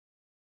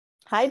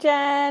Hi,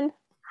 Jen.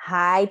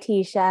 Hi,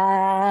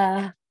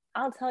 Tisha.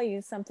 I'll tell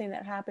you something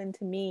that happened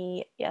to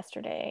me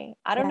yesterday.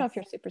 I don't know if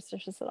you're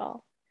superstitious at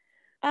all.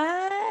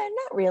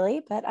 Not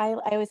really, but I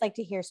always like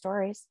to hear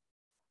stories.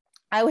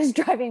 I was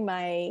driving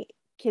my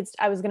kids.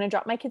 I was going to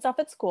drop my kids off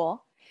at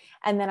school,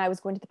 and then I was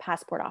going to the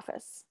passport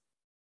office.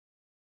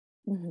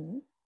 Mm-hmm.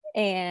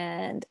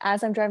 And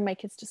as I'm driving my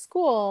kids to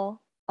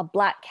school, a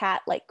black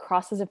cat like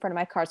crosses in front of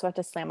my car, so I have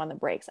to slam on the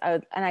brakes. I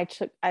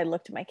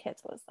looked at my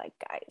kids. I was like,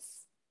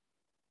 guys,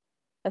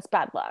 that's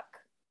bad luck.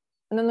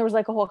 And then there was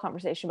like a whole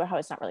conversation about how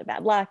it's not really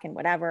bad luck and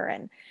whatever.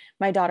 And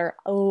my daughter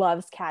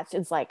loves cats.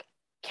 It's like,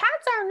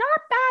 cats are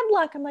not bad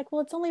luck. I'm like,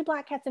 well, it's only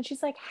black cats. And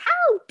she's like,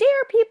 how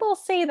dare people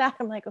say that?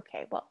 I'm like,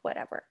 okay, well,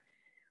 whatever.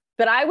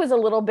 But I was a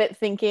little bit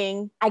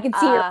thinking. I could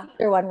see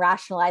your one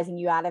rationalizing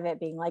you out of it,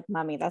 being like,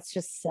 Mommy, that's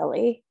just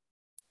silly.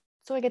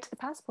 So I get to the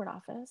passport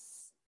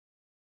office,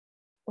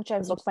 which I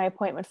booked my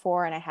appointment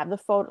for, and I have the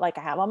photo, like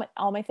I have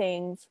all my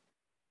things.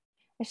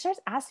 And she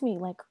starts asking me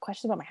like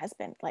questions about my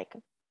husband, like,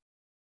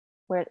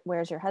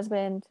 where's your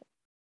husband?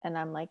 And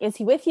I'm like, is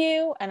he with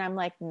you? And I'm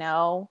like,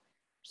 no.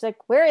 She's like,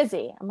 where is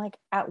he? I'm like,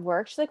 at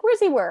work. She's like, where's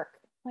he work?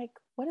 I'm like,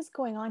 what is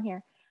going on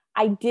here?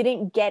 I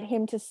didn't get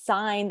him to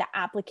sign the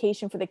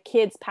application for the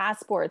kids'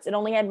 passports. It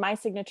only had my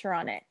signature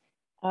on it.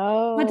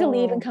 Oh, I had to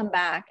leave and come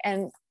back.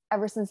 And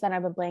ever since then,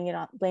 I've been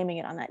blaming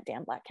it on that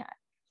damn black cat.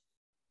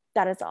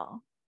 That is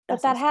all.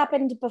 But that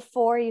happened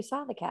before you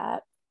saw the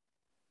cat.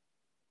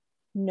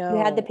 No.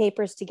 You had the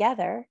papers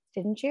together,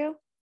 didn't you?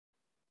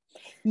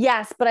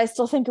 Yes, but I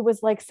still think it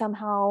was like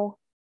somehow.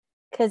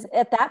 Because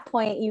at that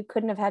point, you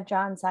couldn't have had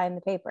John sign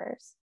the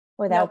papers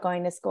without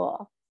going to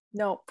school.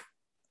 Nope.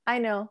 I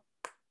know.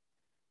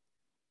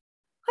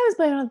 I was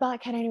blaming on the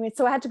black cat anyway,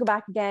 so I had to go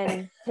back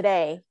again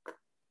today.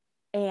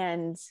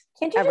 And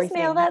can't you just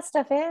mail that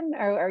stuff in,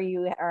 or are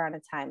you on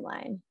a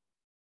timeline?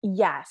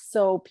 Yeah.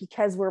 So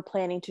because we're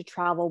planning to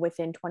travel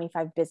within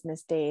 25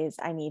 business days,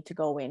 I need to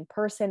go in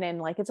person,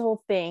 and like it's a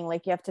whole thing.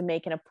 Like you have to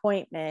make an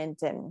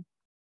appointment, and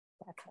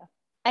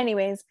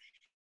anyways,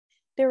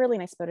 they're really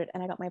nice about it,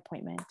 and I got my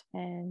appointment,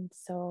 and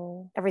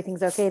so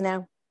everything's okay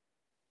now.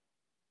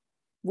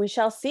 We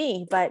shall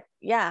see, but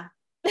yeah.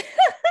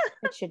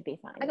 It should be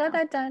fine. I got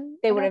that done.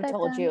 They would have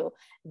told you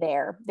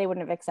there. They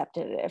wouldn't have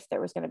accepted it if there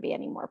was going to be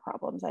any more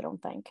problems, I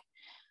don't think.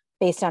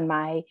 Based on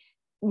my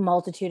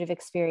multitude of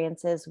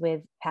experiences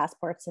with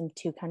passports in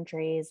 2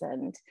 countries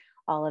and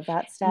all of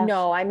that stuff.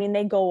 No, I mean,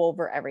 they go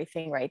over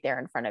everything right there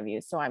in front of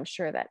you. So I'm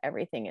sure that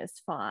everything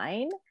is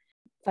fine.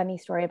 Funny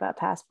story about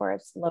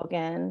passports.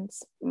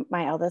 Logan's,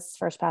 my eldest's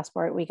first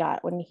passport we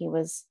got when he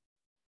was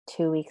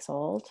 2 weeks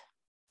old.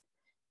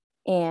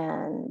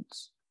 And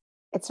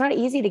it's not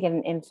easy to get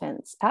an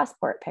infant's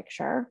passport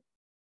picture.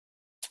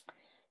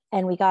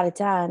 And we got it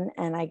done,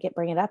 and I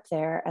bring it up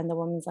there, and the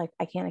woman's like,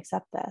 I can't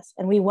accept this.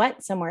 And we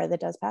went somewhere that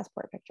does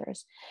passport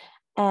pictures.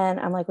 And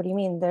I'm like, what do you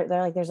mean? They're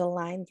like, there's a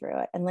line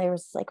through it. And there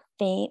was like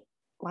faint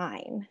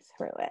line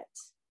through it.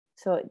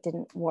 So it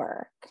didn't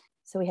work.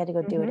 So we had to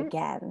go do it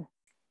again.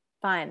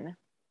 Fun.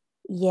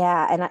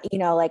 Yeah. And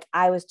like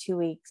I was 2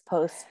 weeks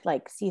post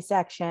like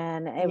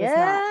C-section. It was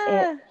not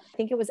it. I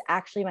think it was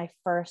actually my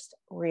first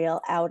real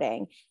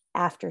outing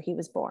after he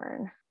was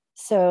born.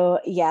 So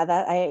yeah,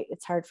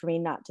 it's hard for me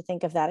not to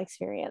think of that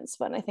experience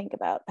when I think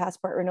about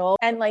passport renewal.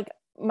 And like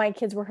my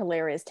kids were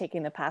hilarious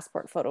taking the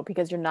passport photo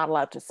because you're not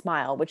allowed to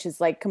smile, which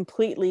is like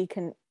completely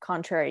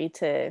contrary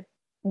to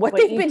what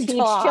they've been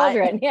taught.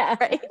 Children. Yeah.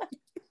 Right.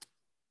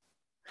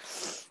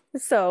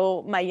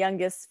 So my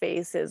youngest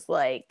face is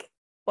like,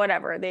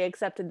 whatever, they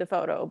accepted the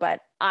photo, but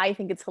I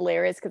think it's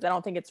hilarious because I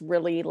don't think it's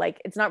really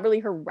like, it's not really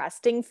her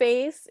resting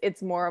face.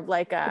 It's more of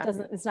like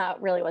it's not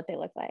really what they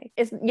look like.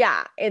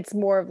 It's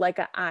more of like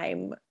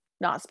I'm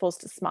not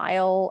supposed to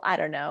smile. I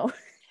don't know.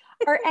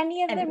 Are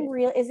any of them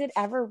real? Is it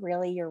ever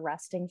really your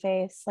resting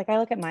face? Like I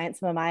look at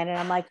some of mine and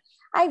I'm like,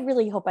 I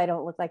really hope I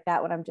don't look like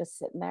that when I'm just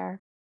sitting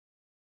there.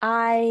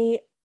 I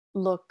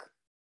look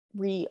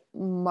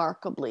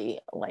remarkably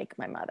like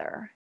my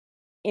mother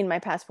in my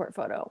passport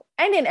photo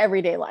and in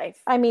everyday life.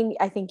 I mean,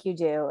 I think you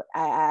do.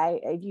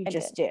 You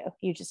just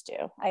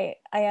do. I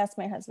asked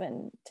my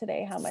husband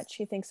today how much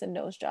he thinks a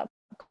nose job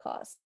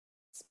costs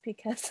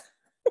because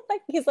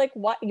like he's like,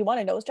 what, you want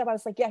a nose job? I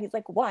was like, yeah. He's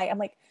like, why? I'm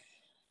like,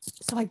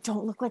 so I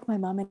don't look like my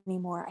mom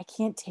anymore. I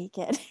can't take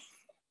it.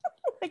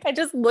 Like I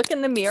just look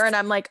in the mirror and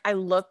I'm like, I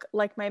look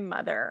like my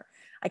mother.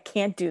 I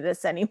can't do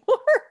this anymore.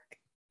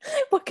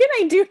 What can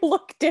I do to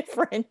look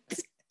different?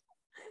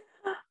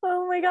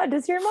 Oh my God.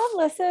 Does your mom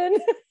listen?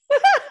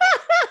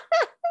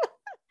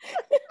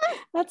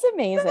 That's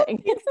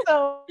amazing.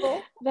 So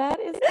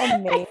that is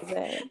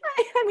amazing.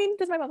 I mean,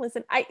 does my mom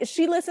listen?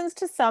 She listens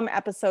to some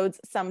episodes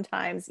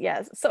sometimes,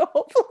 yes. So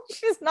hopefully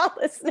she's not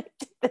listening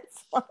to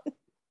this one.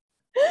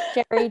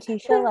 Jerry,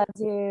 Tisha loves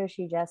you.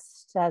 She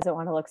just doesn't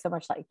want to look so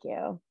much like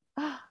you.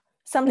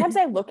 Sometimes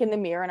I look in the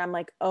mirror and I'm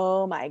like,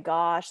 oh my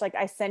gosh. Like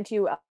I sent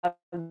you a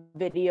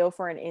video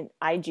for an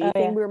IG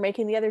thing we were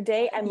making the other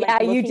day. And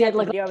yeah, you did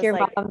look like your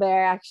mom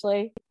there,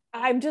 actually.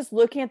 I'm just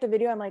looking at the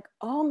video. I'm like,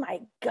 oh my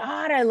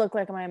God, I look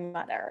like my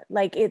mother.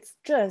 Like, it's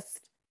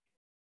just,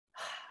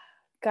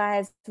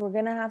 guys, we're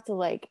gonna have to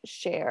like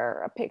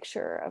share a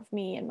picture of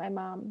me and my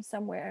mom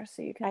somewhere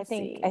so you can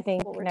see. I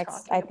think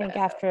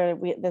after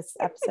this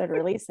episode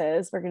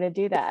releases, we're gonna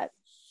do that.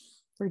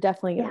 We're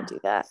definitely gonna do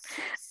that.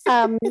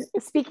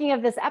 Speaking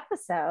of this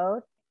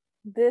episode,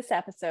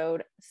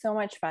 so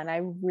much fun.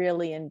 I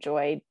really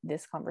enjoyed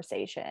this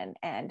conversation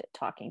and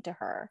talking to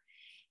her.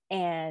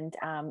 And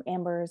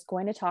Amber is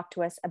going to talk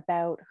to us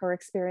about her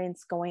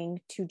experience going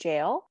to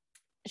jail.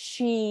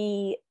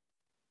 She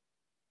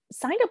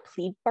signed a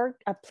plea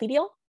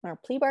deal or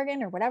plea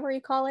bargain or whatever you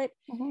call it.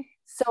 Mm-hmm.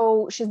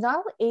 So she's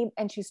not able,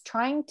 and she's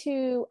trying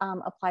to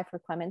apply for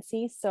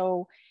clemency.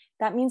 So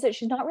that means that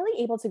she's not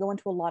really able to go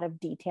into a lot of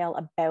detail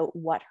about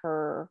what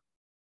her,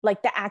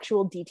 like the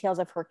actual details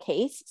of her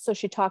case. So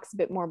she talks a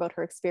bit more about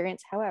her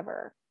experience.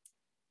 However,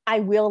 I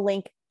will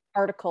link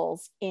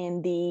articles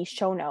in the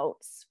show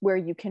notes where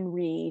you can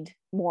read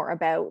more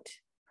about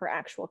her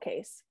actual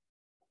case.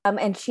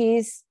 And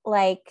she's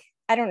like,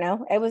 I don't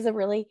know, it was a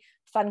really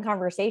fun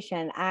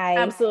conversation.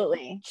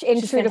 Absolutely.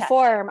 In true to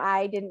form,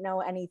 I didn't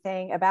know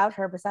anything about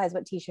her besides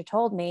what Tisha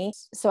told me.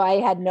 So I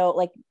had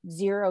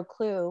zero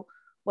clue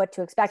what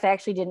to expect. I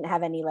actually didn't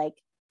have any like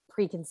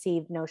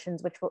preconceived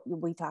notions, which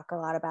we talk a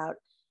lot about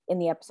in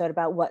the episode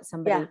about what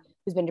somebody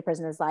who's been to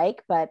prison is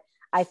like. But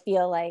I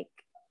feel like,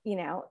 you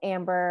know,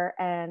 Amber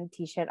and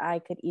Tisha and I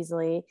could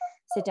easily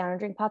sit down and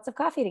drink pots of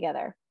coffee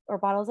together or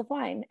bottles of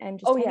wine and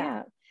just hang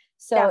out.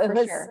 So it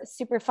was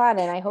super fun.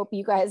 And I hope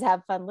you guys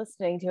have fun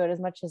listening to it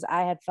as much as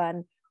I had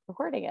fun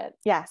recording it.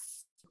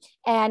 Yes.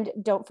 And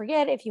don't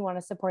forget, if you want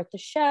to support the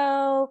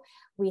show,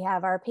 we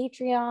have our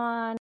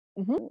Patreon,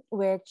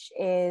 which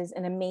is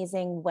an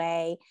amazing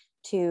way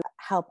to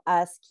help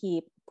us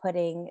keep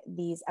putting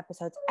these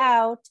episodes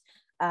out.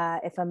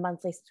 If a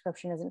monthly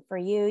subscription isn't for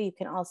you, you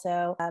can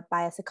also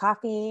buy us a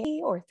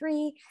coffee or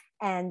 3,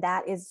 and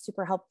that is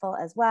super helpful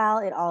as well.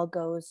 It all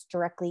goes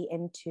directly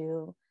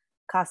into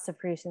costs of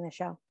producing the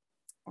show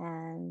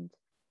and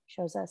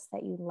shows us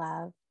that you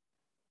love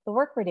the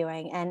work we're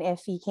doing. And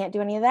if you can't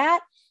do any of that,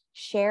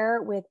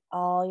 share with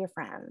all your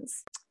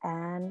friends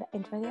and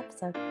enjoy the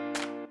episode.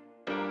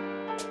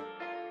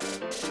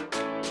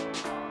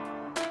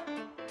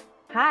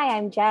 Hi,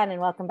 I'm Jen,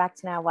 and welcome back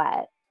to Now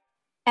What?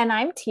 And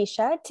I'm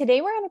Tisha. Today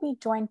we're going to be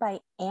joined by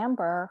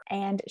Amber,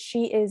 and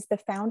she is the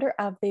founder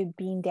of the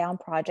Bean Down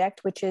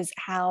Project, which is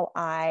how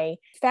I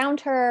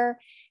found her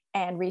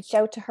and reached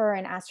out to her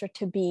and asked her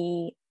to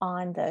be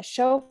on the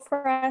show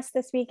for us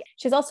this week.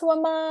 She's also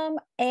a mom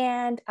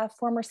and a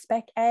former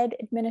spec ed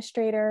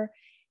administrator,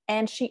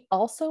 and she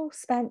also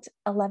spent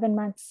 11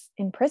 months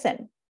in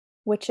prison,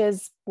 which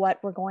is what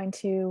we're going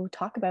to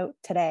talk about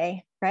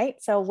today,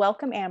 right? So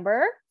welcome,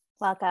 Amber.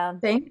 Welcome.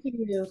 Thank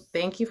you.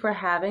 Thank you for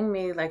having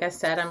me. Like I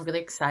said, I'm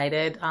really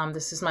excited.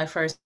 This is my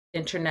first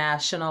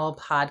international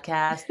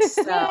podcast.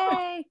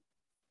 So,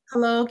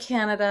 hello,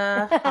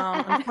 Canada.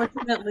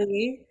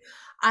 Unfortunately,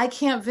 I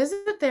can't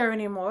visit there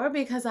anymore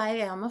because I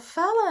am a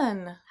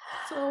felon.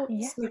 So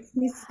it makes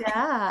me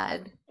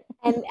sad.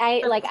 And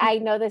I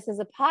know this is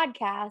a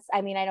podcast.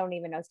 I mean, I don't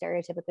even know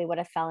stereotypically what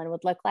a felon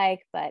would look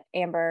like, but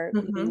Amber,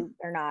 you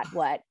are not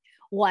what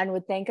one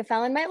would think a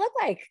felon might look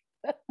like.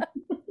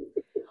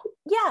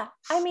 Yeah,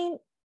 I mean,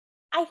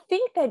 I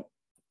think that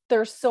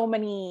there's so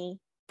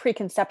many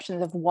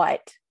preconceptions of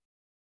what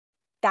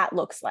that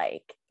looks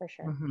like, for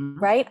sure.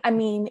 Right? I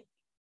mean,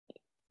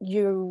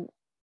 you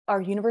are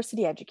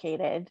university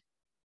educated,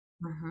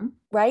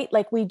 right?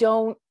 Like I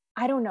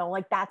don't know,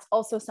 like that's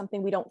also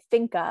something we don't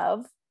think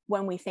of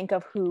when we think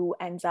of who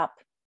ends up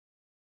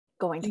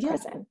going to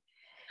prison.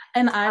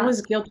 And I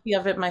was guilty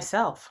of it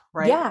myself,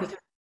 right? Yeah. Because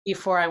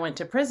before I went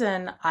to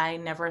prison, I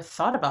never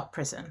thought about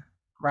prison.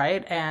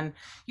 Right. And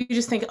you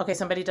just think, okay,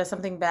 somebody does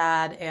something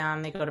bad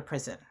and they go to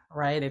prison,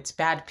 right? It's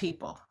bad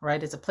people,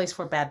 right? It's a place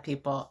for bad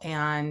people.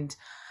 And,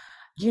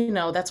 you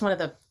know, that's one of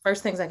the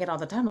first things I get all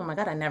the time. Oh my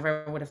God, I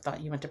never would have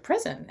thought you went to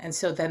prison. And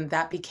so then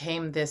that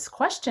became this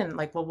question,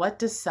 like, well, what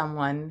does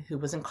someone who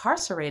was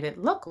incarcerated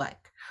look like?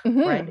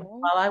 Right.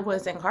 While I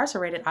was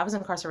incarcerated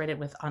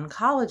with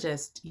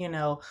oncologists, you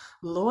know,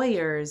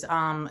 lawyers,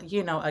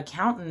 you know,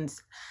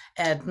 accountants,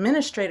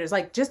 administrators,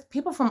 like just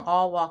people from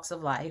all walks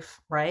of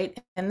life.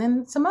 Right. And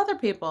then some other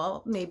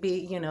people,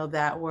 maybe, you know,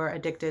 that were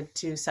addicted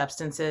to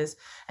substances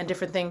and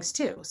different things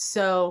too.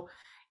 So,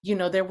 you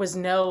know, there was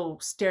no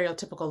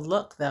stereotypical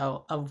look,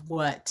 though, of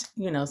what,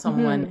 you know,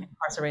 someone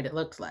incarcerated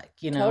looked like,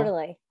 you know.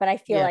 Totally. But I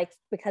feel like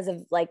because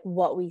of like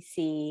what we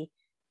see,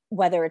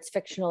 whether it's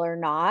fictional or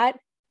not,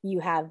 you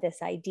have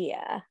this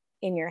idea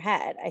in your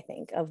head, I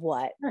think, of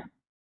what,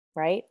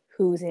 right?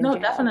 Who's in jail.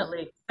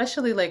 Definitely.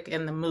 Especially like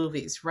in the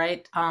movies,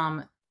 right?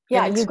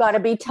 Yeah, you got to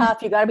be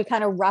tough. You got to be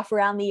kind of rough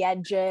around the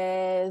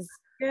edges.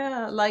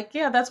 Yeah,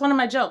 that's one of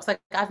my jokes. Like,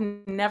 I've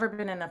never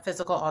been in a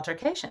physical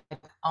altercation.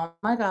 Like, oh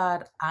my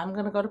God, I'm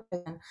going to go to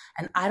prison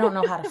and I don't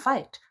know how to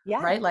fight.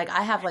 Right? Like,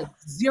 I have like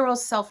zero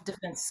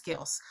self-defense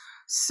skills.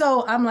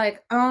 So I'm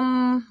like,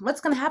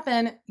 what's gonna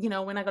happen,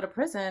 when I go to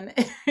prison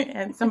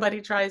and somebody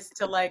tries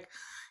to like,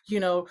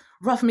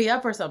 rough me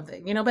up or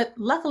something, but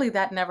luckily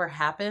that never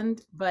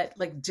happened. But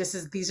like just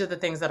as these are the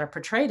things that are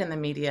portrayed in the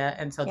media.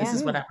 And so this Yeah.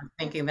 is what I was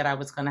thinking that I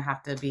was gonna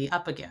have to be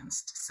up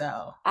against.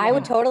 So I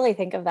would totally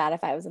think of that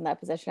if I was in that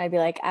position. I'd be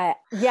like, I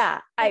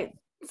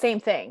same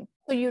thing.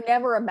 So you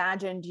never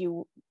imagined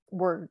you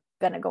were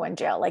gonna go in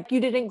jail. Like you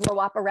didn't grow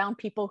up around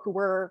people who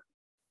were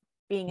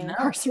being No.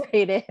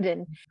 incarcerated.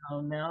 And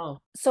Oh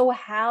no. so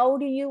how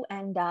do you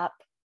end up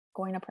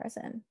going to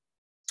prison?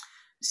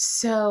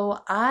 So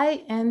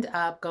I end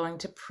up going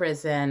to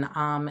prison.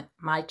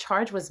 My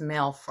charge was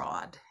mail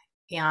fraud,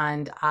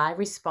 and I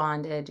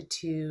responded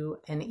to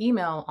an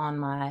email on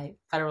my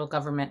federal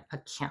government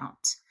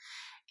account,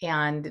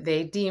 and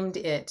they deemed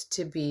it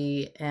to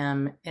be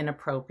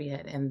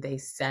inappropriate, and they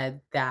said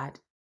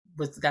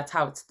that's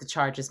how the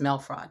charge is mail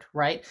fraud,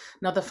 right?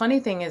 Now the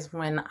funny thing is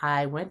when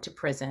I went to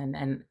prison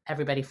and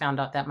everybody found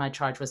out that my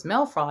charge was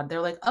mail fraud,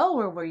 they're like, oh,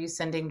 or were you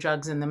sending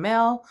drugs in the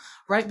mail,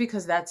 right?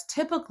 Because that's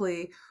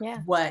typically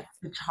what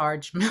the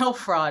charge mail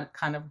fraud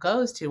kind of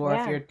goes to, or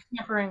if you're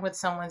tampering with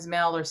someone's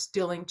mail or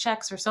stealing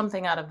checks or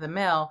something out of the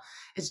mail,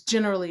 it's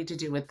generally to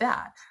do with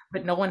that.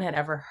 But no one had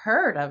ever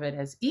heard of it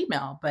as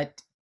email,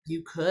 but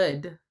you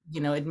could,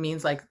 it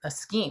means like a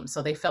scheme.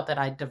 So they felt that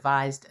I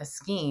devised a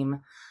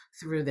scheme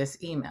through this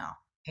email,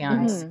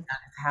 and that is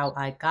how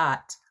I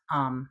got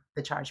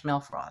the charge mail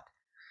fraud.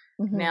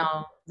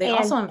 Now they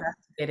also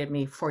investigated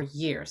me for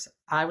years.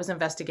 I was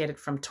investigated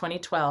from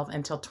 2012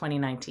 until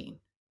 2019.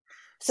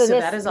 So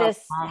that is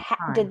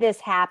did this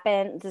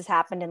happen? This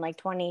happened in like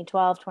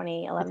 2012,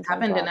 2011. It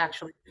happened in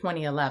actually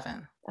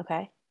 2011.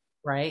 Okay.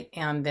 Right.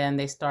 And then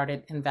they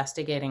started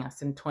investigating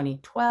us in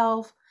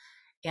 2012.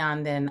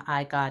 And then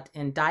I got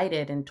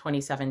indicted in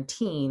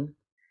 2017.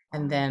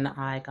 And then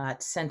I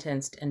got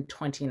sentenced in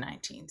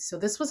 2019. So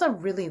this was a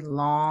really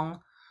long,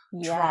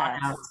 drawn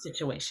out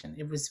situation.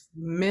 It was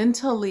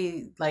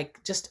mentally like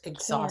just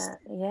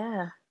exhausting.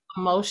 Yeah.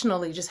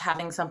 Emotionally, just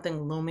having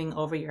something looming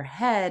over your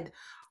head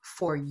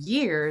for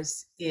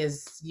years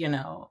is,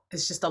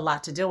 it's just a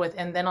lot to deal with.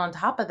 And then on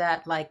top of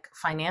that, like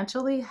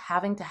financially,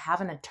 having to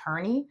have an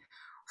attorney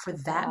for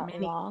that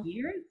many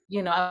years,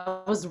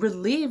 I was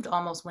relieved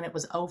almost when it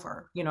was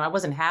over. I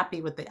wasn't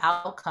happy with the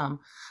outcome,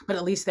 but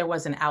at least there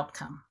was an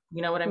outcome.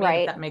 You know what I mean?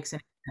 If that makes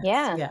any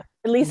sense. Yeah.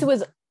 At least it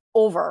was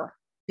over.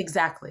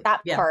 Exactly.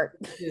 That part.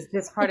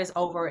 This part is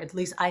over. At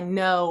least I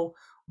know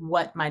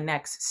what my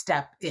next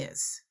step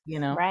is,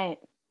 Right.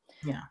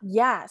 Yeah.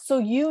 Yeah. So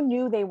you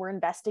knew they were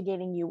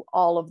investigating you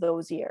all of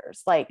those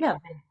years. Like, yeah,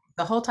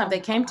 the whole time they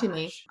came to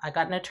me, I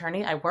got an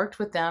attorney, I worked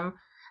with them,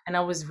 and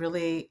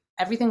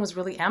everything was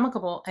really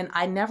amicable. And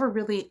I never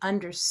really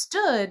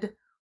understood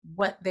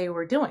what they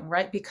were doing,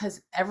 right? Because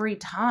every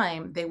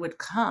time they would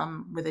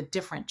come with a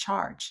different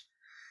charge.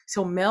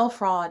 So mail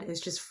fraud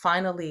is just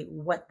finally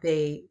what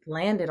they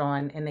landed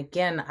on. And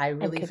again, I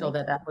really feel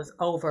that was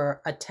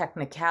over a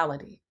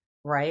technicality,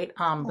 right?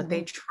 But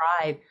they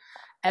tried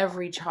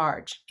every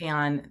charge.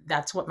 And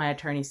that's what my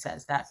attorney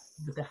says, that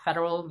the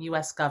federal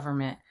US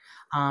government,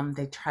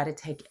 they try to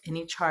take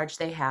any charge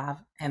they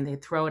have and they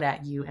throw it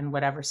at you, and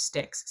whatever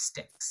sticks,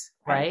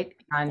 right?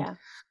 And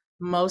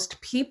most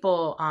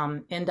people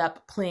end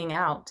up pleading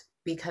out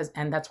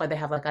and that's why they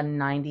have like a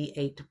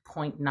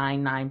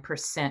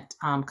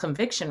 98.99%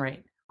 conviction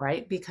rate,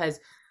 right? Because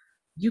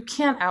you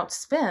can't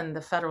outspend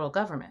the federal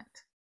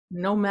government,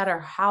 no matter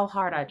how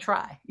hard I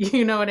try.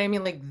 You know what I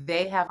mean? Like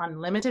they have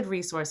unlimited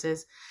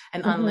resources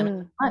and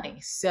unlimited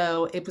money.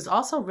 So it was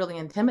also really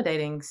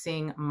intimidating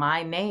seeing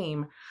my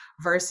name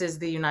versus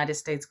the United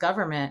States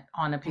government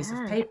on a piece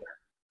of paper,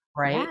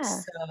 right?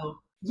 So,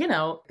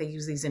 they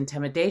use these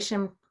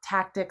intimidation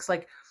tactics.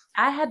 Like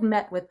I had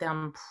met with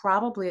them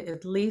probably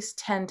at least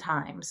 10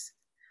 times.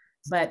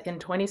 But in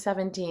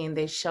 2017,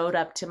 they showed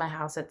up to my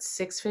house at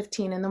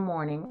 6:15 in the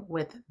morning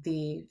with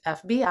the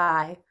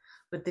FBI,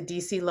 with the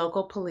DC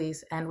local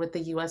police, and with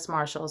the US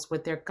Marshals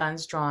with their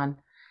guns drawn.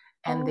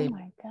 And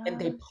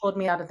they pulled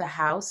me out of the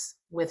house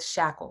with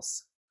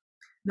shackles.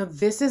 Now,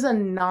 this is a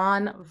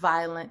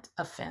non-violent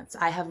offense.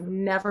 I have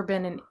never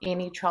been in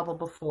any trouble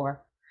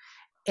before.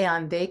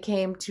 And they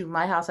came to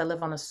my house. I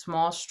live on a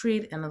small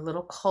street in a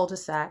little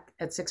cul-de-sac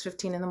at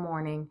 6:15 in the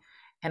morning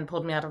and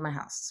pulled me out of my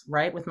house,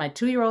 right? With my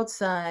 2-year-old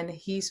son,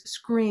 he's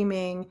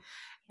screaming.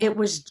 It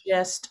was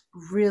just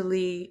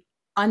really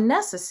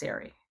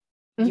unnecessary,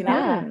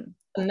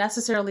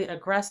 unnecessarily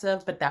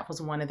aggressive, but that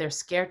was one of their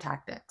scare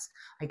tactics.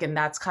 Like, and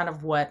that's kind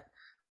of what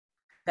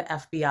the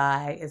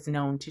FBI is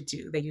known to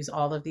do. They use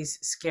all of these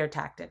scare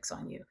tactics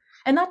on you.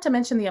 And not to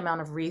mention the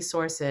amount of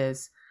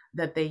resources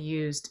that they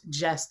used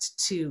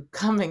just to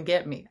come and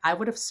get me. I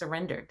would have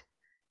surrendered.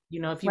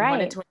 If you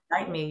wanted to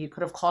indict me, you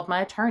could have called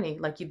my attorney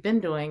like you'd been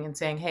doing and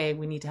saying, hey,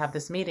 we need to have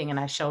this meeting, and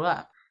I show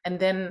up. And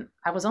then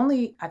I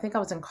think I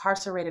was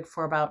incarcerated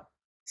for about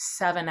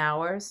 7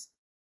 hours,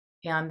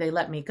 and they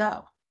let me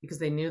go because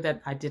they knew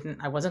that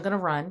I wasn't going to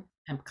run,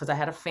 and because I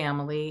had a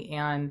family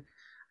and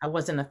I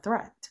wasn't a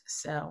threat.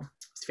 So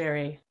It's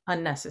very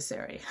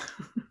unnecessary.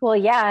 Well,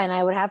 yeah, and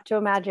I would have to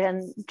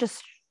imagine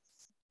just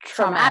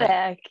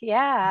traumatic.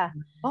 Yeah.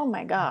 Oh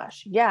my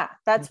gosh. Yeah,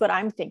 that's what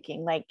I'm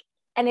thinking. Like,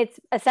 And it's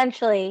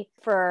essentially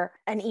for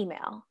an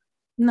email.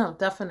 No,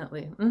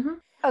 definitely.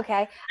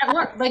 Okay. At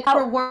work, like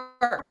for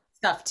work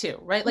stuff too,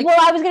 right? Like, well,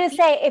 I was going to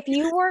say, if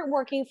you weren't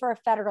working for a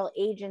federal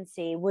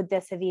agency, would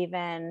this have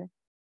even?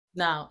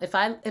 no, if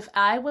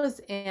I was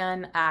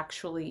in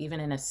actually even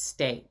in a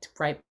state,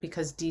 right?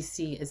 Because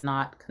DC is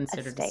not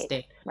considered a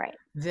state, right?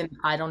 then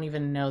I don't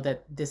even know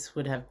that this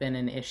would have been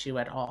an issue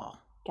at all.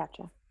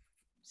 Gotcha.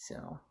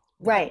 So,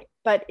 right,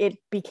 but it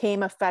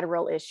became a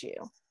federal issue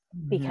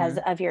because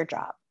of your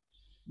job.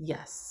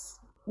 Yes.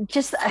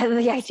 Just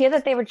the idea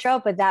that they would show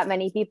up with that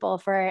many people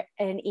for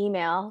an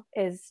email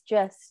is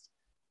just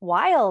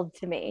wild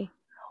to me.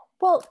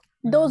 Well,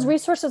 those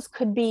resources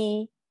could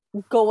be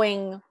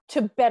going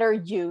to better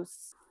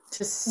use,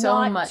 to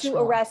so much to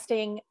more.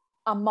 arresting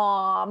a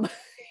mom,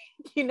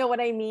 you know what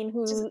I mean,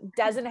 who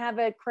doesn't have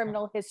a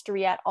criminal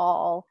history at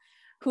all,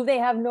 who they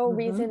have no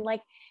reason,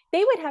 like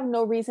they would have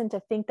no reason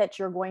to think that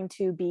you're going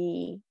to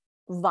be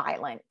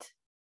violent.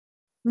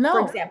 No.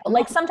 For example,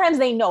 like sometimes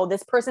they know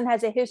this person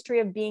has a history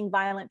of being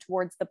violent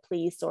towards the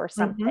police or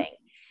something.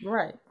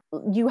 Right.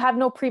 You have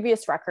no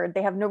previous record.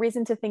 They have no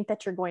reason to think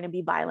that you're going to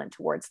be violent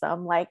towards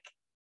them. Like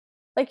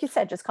you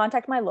said, just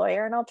contact my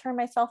lawyer and I'll turn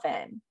myself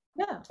in.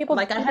 Yeah. People,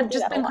 like I had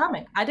just been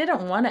coming. I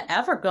didn't want to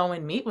ever go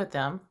and meet with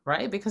them,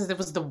 right? Because it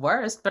was the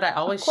worst, but I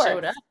always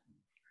showed up.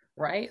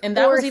 Right. And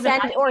that was even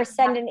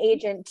send an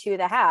agent to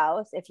the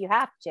house if you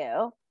have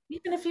to.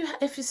 Even if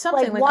you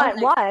something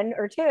like one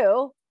or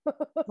two.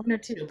 One or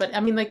two, but I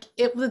mean, like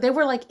they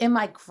were like in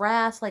my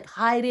grass, like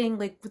hiding,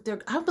 like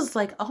I was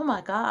like, oh my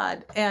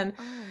God. And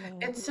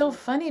it's so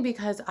funny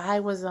because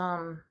I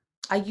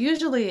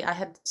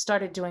had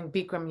started doing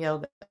Bikram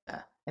yoga,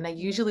 and I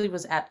usually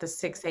was at the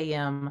 6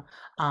 a.m.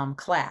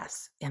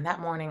 Class. And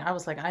that morning I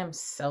was like, I am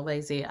so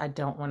lazy, I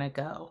don't want to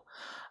go.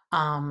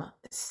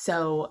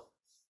 So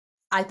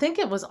I think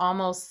it was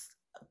almost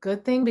a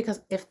good thing,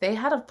 because if they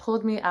had have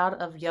pulled me out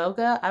of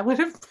yoga, I would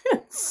have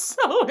been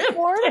so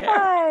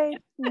mortified.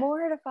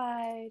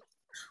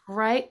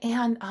 Right.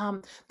 And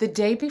the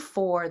day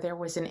before, there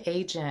was an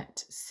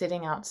agent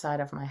sitting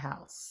outside of my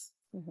house.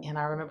 And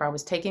I remember I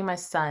was taking my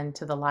son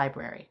to the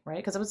library, right?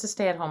 Because I was a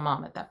stay-at-home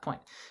mom at that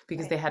point,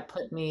 because they had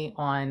put me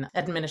on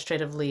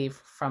administrative leave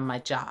from my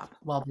job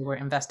while they were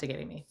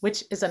investigating me,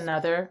 which is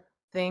another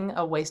thing,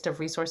 a waste of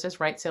resources,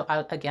 right? So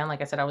again,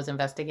 like I said, I was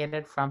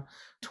investigated from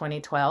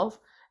 2012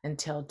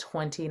 until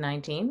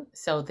 2019.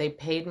 So they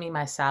paid me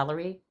my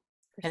salary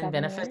and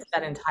benefits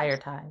that entire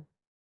time.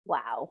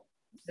 Wow.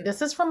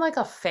 This is from like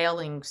a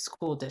failing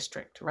school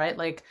district, right?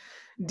 Like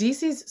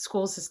DC's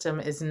school system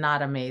is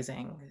not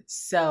amazing.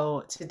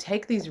 So to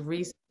take these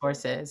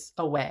resources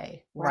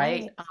away,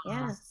 right?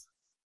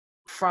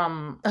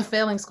 From a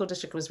failing school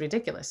district was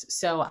ridiculous.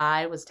 So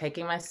I was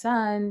taking my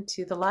son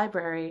to the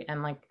library,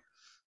 and like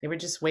they were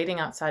just waiting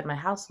outside my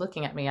house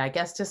looking at me, I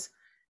guess just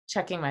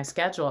checking my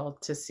schedule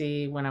to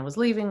see when I was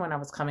leaving, when I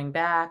was coming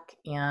back.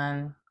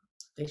 And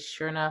they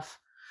sure enough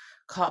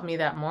caught me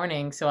that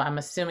morning. So I'm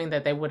assuming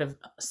that they would have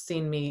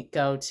seen me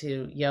go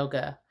to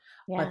yoga.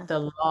 But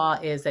the law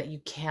is that you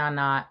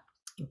cannot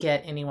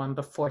get anyone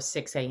before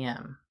 6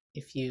 a.m.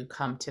 if you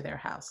come to their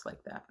house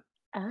like that.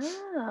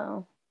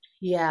 Oh.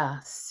 Yeah.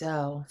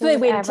 So they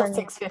waited until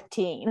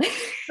 6:15.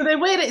 So they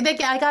waited.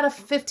 I got a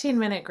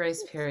 15-minute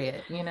grace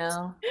period, you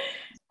know?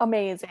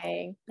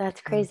 Amazing. That's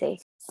crazy.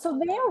 So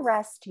they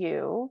arrest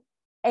you.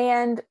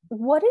 And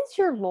what is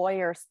your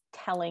lawyer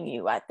telling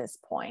you at this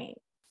point?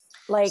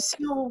 Like,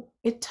 so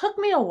it took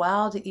me a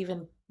while to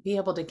even be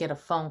able to get a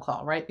phone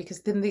call, right? Because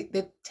then they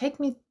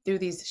take me through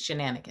these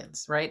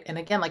shenanigans, right? And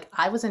again, like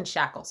I was in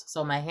shackles.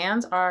 So my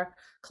hands are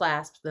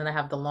clasped, then I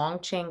have the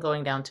long chain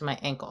going down to my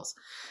ankles.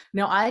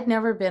 Now, I had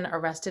never been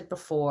arrested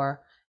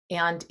before,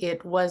 and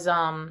it was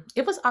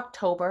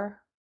October,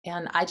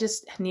 and I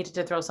just needed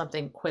to throw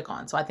something quick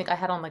on. So I think I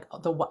had on like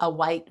a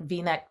white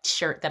V-neck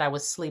shirt that I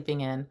was sleeping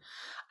in.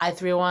 I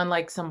threw on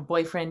like some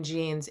boyfriend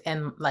jeans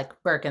and like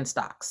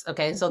Birkenstocks.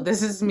 Okay, so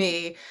this is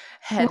me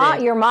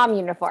headed. Your mom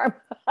uniform.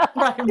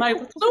 Right, my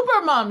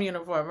super mom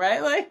uniform,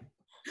 right? Like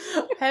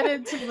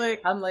headed to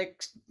like, I'm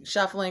like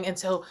shuffling. And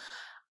so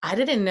I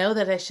didn't know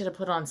that I should have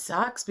put on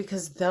socks,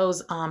 because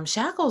those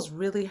shackles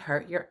really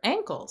hurt your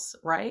ankles,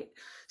 right?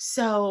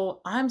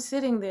 So I'm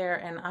sitting there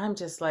and I'm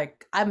just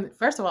like,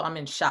 first of all, I'm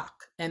in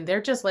shock, and they're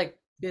just like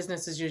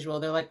business as usual.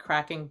 They're like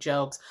cracking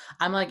jokes.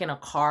 I'm like in a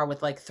car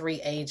with like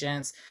 3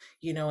 agents,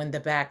 you know, in the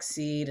back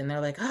seat, and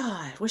they're like, oh,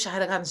 I wish I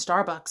had gotten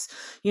Starbucks,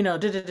 you know,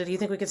 do you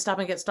think we could stop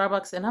and get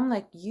Starbucks? And I'm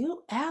like,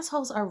 you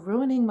assholes are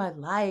ruining my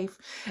life,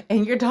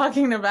 and you're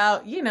talking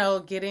about, you know,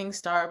 getting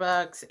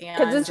Starbucks. And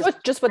because this is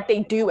just what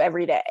they do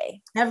every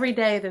day. Every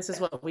day, this is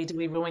what we do.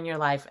 We ruin your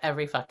life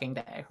every fucking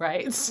day,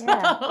 right? So,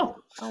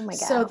 oh my God.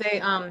 So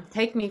they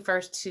take me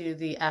first to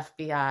the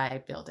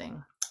FBI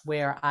building,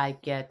 where I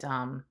get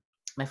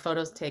my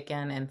photos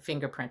taken and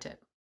fingerprinted.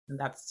 And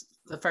that's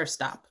the first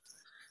stop.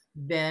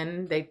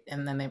 then they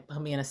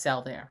put me in a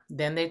cell there.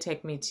 Then they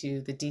take me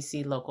to the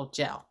DC local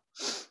jail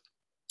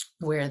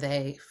where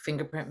they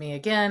fingerprint me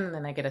again, and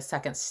then I get a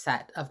second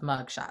set of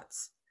mug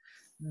shots.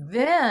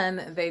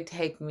 Then they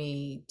take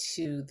me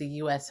to the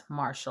US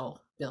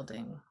Marshal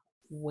building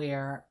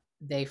where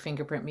they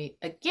fingerprint me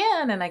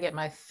again, and I get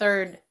my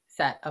third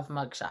set of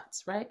mug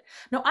shots, right?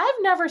 Now,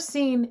 I've never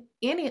seen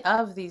any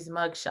of these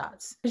mug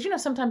shots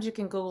because, sometimes you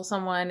can Google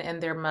someone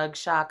and their mug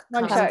shot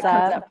comes Mugshot up.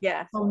 comes up.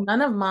 Yeah. So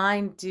none of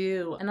mine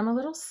do. And I'm a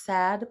little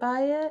sad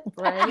by it,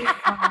 right?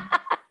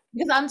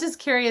 Because I'm just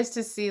curious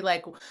to see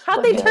like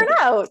How'd they turn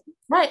out?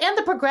 right, and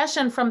the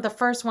progression from the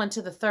first one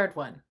to the third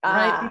one,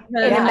 right?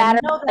 In In a I matter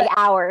know of like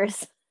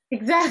hours.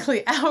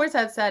 exactly hours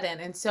had set in,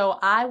 and so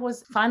I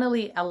was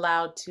finally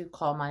allowed to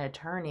call my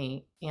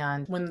attorney.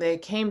 And when they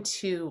came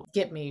to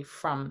get me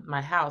from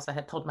my house, I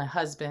had told my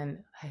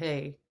husband,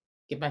 "Hey,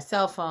 get my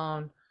cell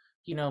phone,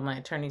 my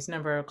attorney's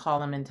number,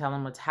 call him and tell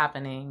him what's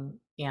happening,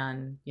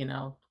 and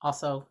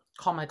also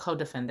call my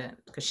co-defendant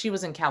because she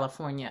was in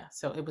California,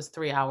 so it was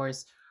 3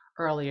 hours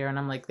earlier, and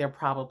I'm like, they're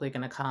probably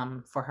going to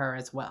come for her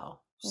as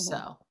well."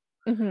 So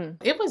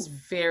it was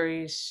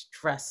very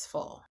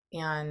stressful.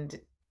 And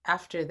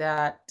after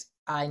that,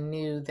 I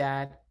knew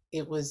that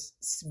it was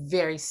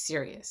very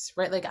serious,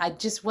 right? Like I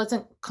just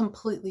wasn't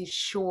completely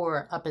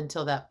sure up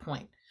until that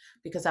point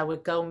because I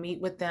would go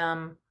meet with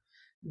them.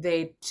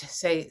 They'd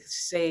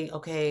say,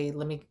 okay,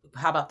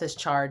 how about this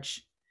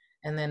charge?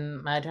 And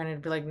then my attorney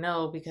would be like,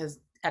 no, because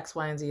X,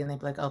 Y, and Z. And they'd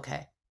be like,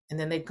 okay. And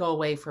then they'd go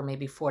away for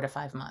maybe 4 to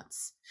 5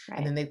 months. Right.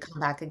 And then they'd come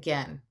back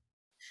again.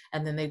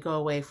 And then they'd go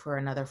away for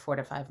another 4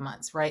 to 5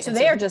 months, right? So And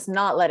they are just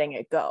not letting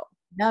it go.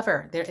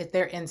 never.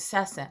 They're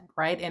incessant,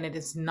 right? And it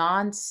is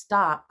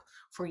nonstop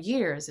for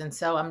years. And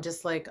so I'm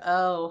just like,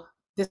 oh,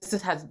 this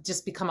has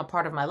just become a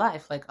part of my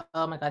life. Like,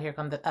 oh my God, here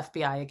come the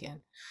FBI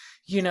again.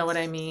 You know what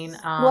I mean?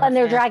 Well, and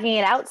they're dragging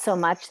it out so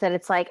much that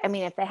it's like, I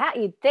mean,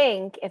 you'd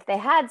think if they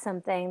had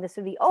something, this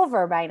would be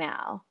over by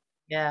now.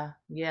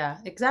 Yeah,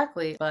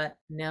 exactly. But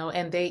no,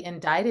 and they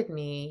indicted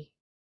me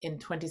in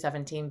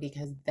 2017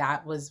 because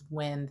that was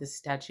when the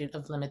statute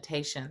of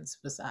limitations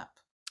was up.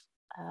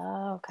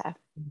 Oh, okay.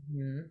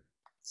 Mhm.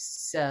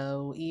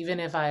 So even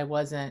if I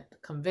wasn't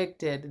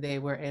convicted, they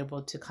were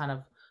able to kind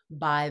of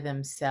buy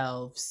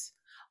themselves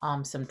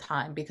some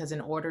time because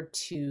in order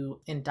to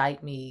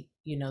indict me,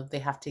 they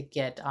have to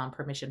get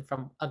permission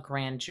from a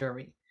grand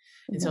jury.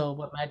 And so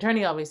what my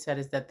attorney always said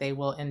is that they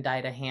will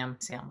indict a ham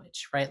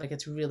sandwich, right? Like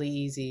it's really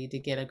easy to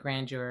get a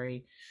grand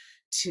jury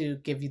to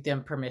give you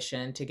them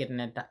permission to get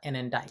an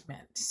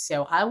indictment.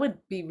 So I would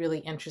be really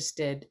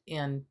interested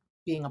in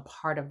being a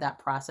part of that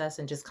process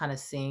and just kind of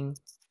seeing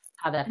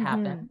how that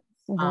happened,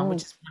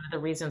 which is one of the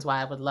reasons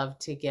why I would love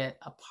to get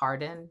a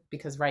pardon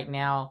because right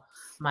now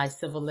my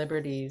civil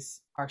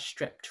liberties are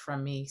stripped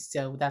from me.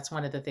 So that's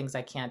one of the things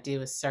I can't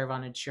do is serve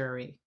on a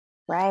jury.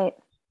 Right.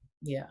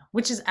 Yeah,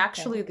 which is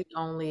actually the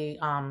only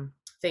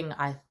thing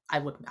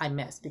I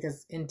miss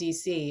because in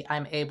DC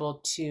I'm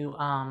able to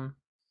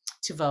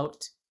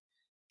vote.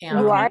 And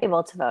You are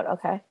able to vote.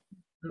 Okay.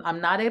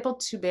 I'm not able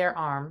to bear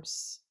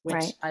arms, which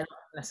Right. I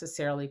don't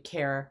necessarily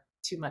care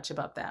too much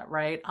about that,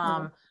 right?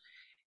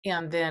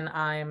 And then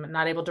I'm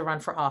not able to run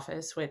for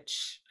office,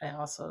 which I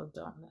also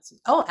don't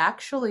necessarily. Oh,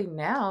 actually,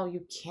 now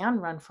you can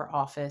run for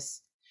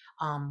office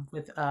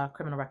with a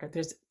criminal record.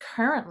 There's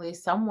currently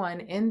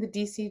someone in the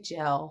DC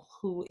jail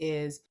who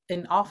is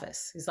in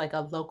office. He's like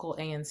a local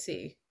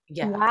ANC.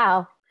 Yeah.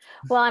 Wow.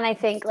 Well, and I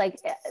think like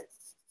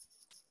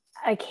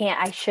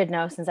I should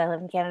know since I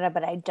live in Canada,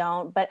 but I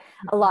don't. But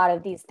a lot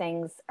of these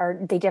things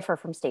they differ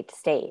from state to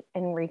state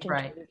and region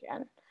to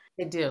region.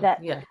 They do.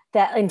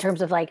 That in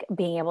terms of like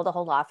being able to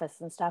hold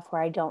office and stuff,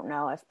 where I don't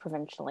know if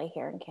provincially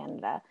here in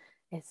Canada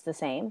it's the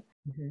same.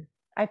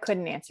 I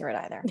couldn't answer it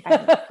either.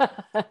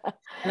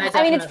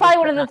 I mean, it's probably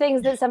one of the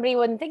things that somebody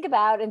wouldn't think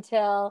about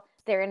until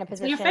they're in a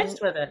position. You're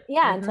faced with it.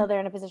 Yeah, until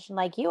they're in a position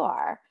like you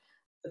are.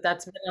 But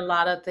that's been a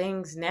lot of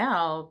things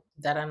now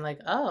that I'm like,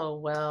 oh,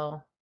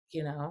 well,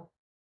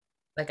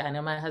 like I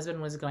know my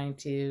husband was going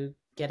to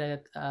get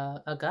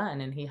a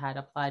gun and he had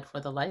applied for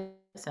the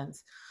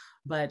license,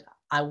 but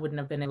I wouldn't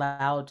have been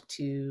allowed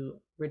to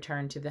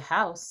return to the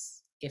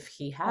house if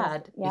he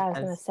had. I was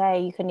going to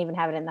say you couldn't even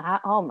have it in the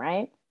home,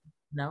 right?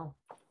 No.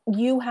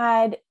 You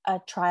had a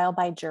trial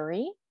by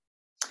jury?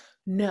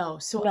 No.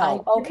 So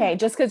okay.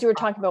 Just because you were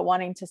talking about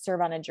wanting to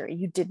serve on a jury,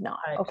 you did not.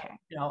 Okay.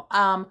 No.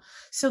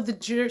 So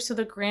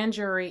the grand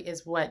jury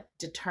is what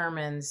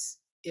determines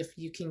if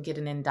you can get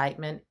an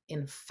indictment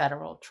in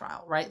federal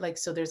trial, right? Like,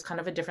 so there's kind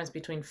of a difference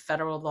between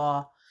federal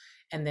law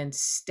and then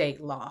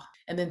state law.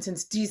 And then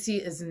since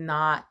DC is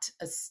not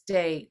a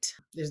state,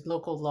 there's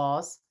local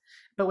laws.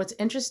 But what's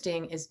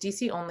interesting is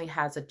DC only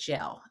has a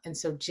jail. And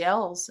so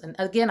jails, and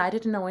again, I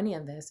didn't know any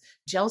of this,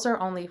 jails are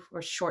only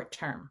for short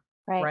term,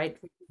 right?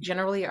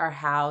 Generally are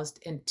housed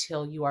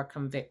until you are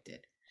convicted.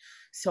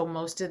 So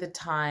most of the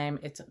time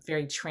it's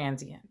very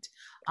transient.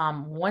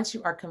 Once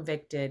you are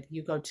convicted,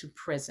 you go to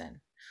prison.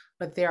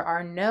 But there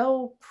are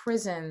no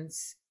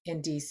prisons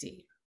in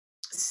DC.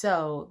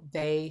 So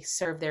they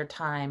served their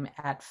time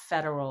at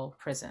federal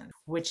prison,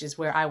 which is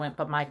where I went,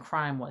 but my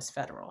crime was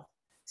federal.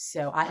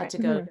 So I had Right. to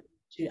go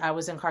to, I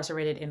was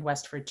incarcerated in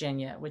West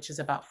Virginia, which is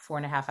about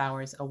 4.5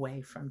 hours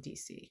away from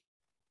DC.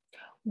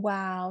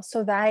 Wow.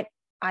 So that,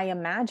 I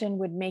imagine,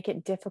 would make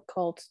it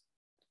difficult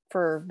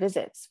for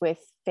visits with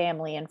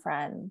family and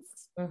friends.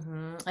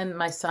 And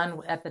my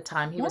son at the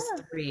time, he was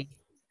Yeah. 3.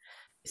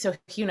 So,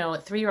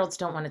 3-year-olds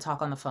don't want to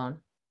talk on the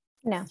phone,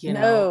 No.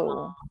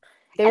 No.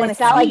 They And want it's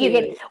to not like see you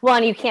you. can, well,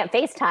 and you can't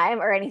FaceTime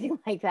or anything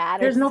like that.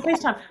 There's no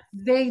It's, FaceTime.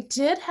 They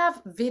did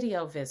have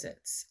video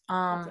visits.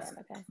 okay.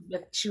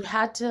 But you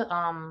had to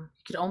you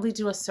could only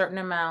do a certain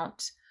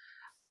amount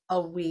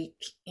a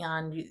week,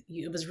 and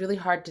it was really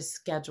hard to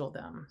schedule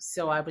them.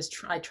 So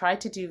I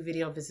tried to do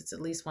video visits at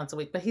least once a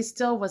week, but he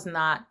still was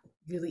not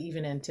really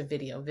even into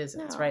video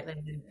visits, No. right? Like,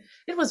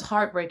 it was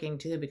heartbreaking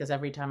too, because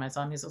every time I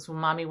saw him, he says, "Well,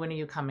 mommy, when are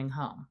you coming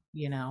home?"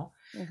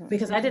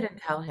 Because I didn't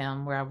tell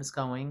him where I was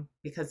going,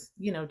 because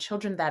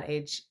children that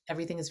age,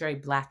 everything is very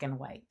black and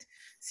white.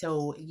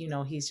 So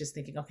he's just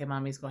thinking, okay,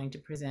 mommy's going to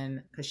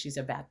prison because she's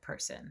a bad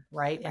person,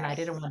 right? And I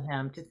didn't want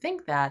him to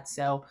think that,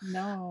 so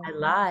No. I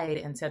lied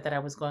and said that I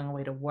was going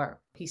away to work.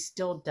 He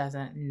still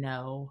doesn't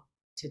know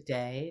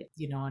today,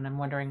 and I'm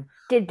wondering,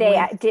 Did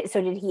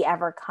he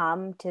ever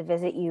come to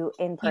visit you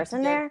in he person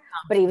did there?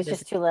 come But he to was visit.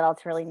 just too little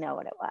to really know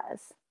what it was.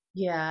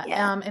 Yeah.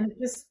 Yeah. And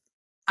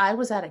I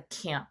was at a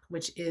camp,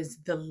 which is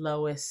the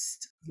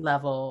lowest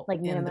level Like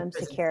in the minimum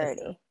prison system.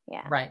 security.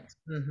 Yeah. Right.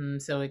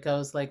 So it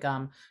goes like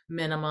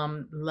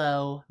minimum,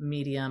 low,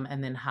 medium,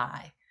 and then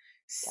high.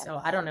 So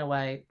I don't know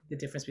why the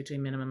difference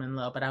between minimum and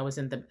low, but I was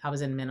in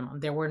minimum.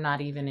 There were not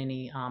even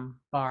any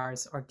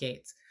bars or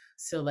gates.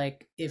 So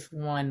like if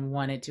one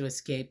wanted to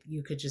escape,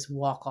 you could just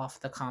walk off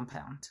the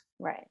compound.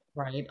 Right.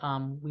 Right.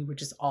 We were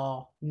just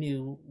all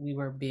knew we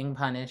were being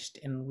punished,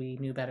 and we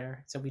knew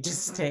better. So we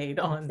just stayed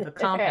on the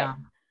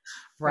compound.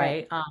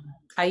 Right.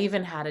 I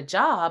even had a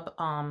job.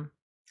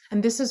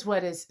 And this is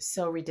what is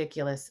so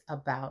ridiculous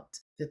about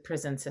the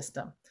prison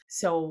system.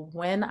 So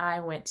when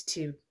I went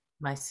to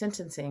my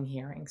sentencing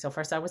hearing, so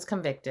first I was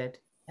convicted,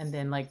 and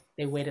then like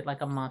they waited like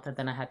a month, and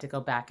then I had to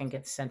go back and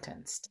get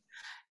sentenced.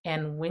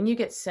 And when you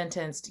get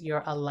sentenced,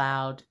 you're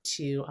allowed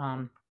to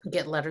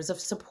get letters of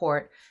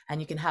support, and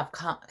you can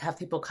have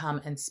people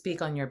come and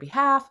speak on your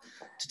behalf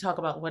to talk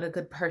about what a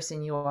good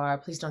person you are.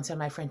 Please don't send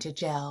my friend to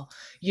jail,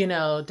 da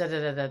da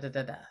da da da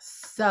da da.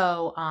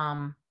 So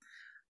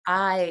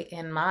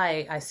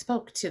I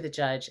spoke to the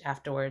judge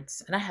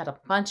afterwards, and I had a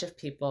bunch of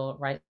people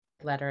write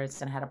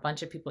letters, and I had a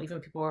bunch of people,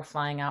 even people were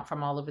flying out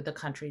from all over the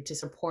country to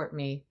support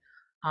me.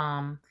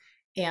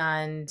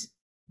 And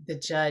the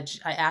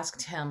judge, I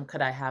asked him,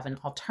 could I have an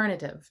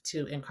alternative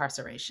to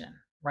incarceration,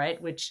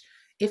 right? Which,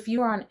 if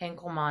you are on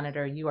ankle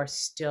monitor, it's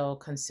still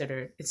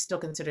considered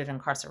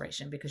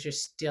incarceration, because you're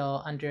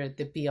still under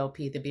the BOP,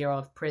 the Bureau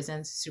of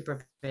Prisons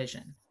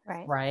supervision,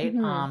 right?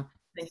 Then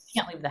you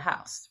can't leave the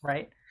house,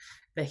 right?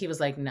 But he was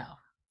like, no,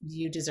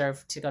 you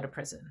deserve to go to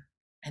prison.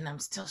 And I'm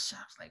still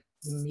shocked, like,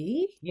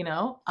 me,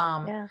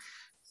 Yeah.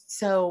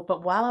 So,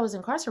 but while I was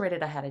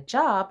incarcerated, I had a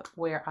job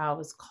where I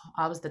was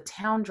the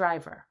town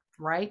driver,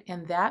 right?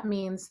 And that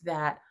means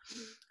that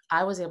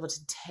I was able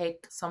to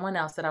take someone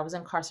else that I was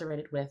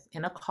incarcerated with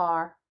in a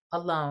car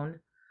alone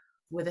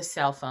with a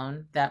cell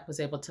phone that was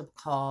able to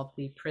call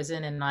the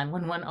prison and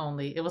 911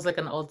 only. It was like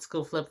an old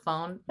school flip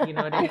phone, you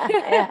know what I mean?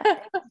 Yeah.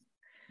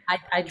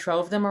 I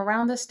drove them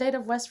around the state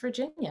of West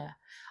Virginia.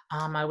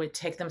 I would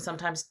take them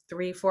sometimes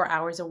 3-4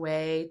 hours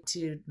away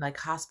to like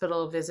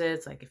hospital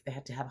visits, like if they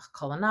had to have a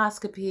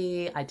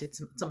colonoscopy.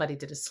 Somebody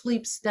did a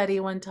sleep study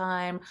one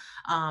time.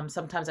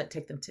 Sometimes I'd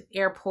take them to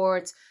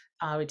airports.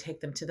 I would take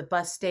them to the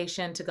bus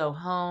station to go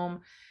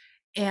home.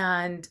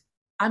 And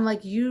I'm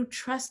like, you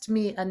trust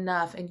me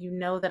enough, and you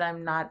know that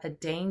I'm not a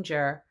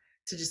danger,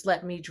 to just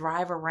let me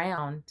drive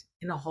around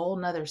in a whole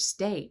nother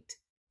state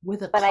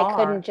with a But car. I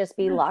couldn't just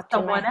be locked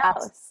in my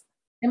house.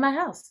 In my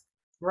house,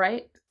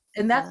 right?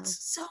 And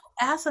that's so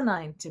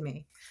asinine to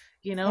me,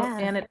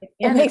 and it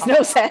makes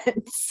no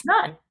sense.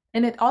 None.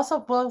 And it also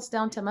boils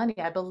down to money.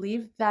 I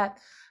believe that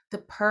the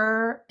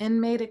per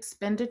inmate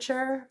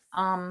expenditure,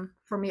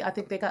 for me, I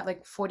think they got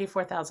like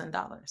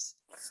 $44,000,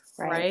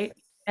 right?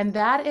 And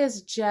that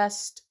is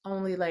just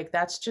only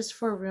that's just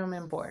for room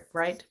and board,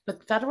 right?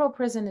 But federal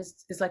prison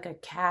is like a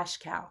cash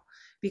cow,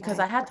 because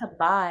I had to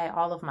buy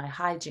all of my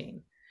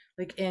hygiene.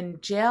 Like in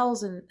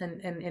jails and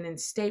in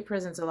state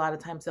prisons, a lot of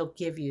times they'll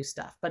give you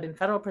stuff, but in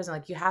federal prison,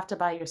 like you have to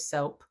buy your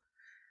soap,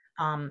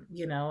 and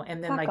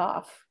then Fuck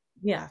off.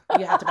 Yeah,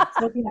 you have to buy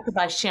soap, you have to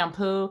buy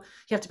shampoo,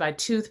 you have to buy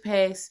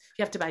toothpaste,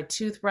 you have to buy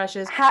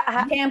toothbrushes,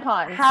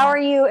 tampons. How are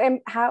you?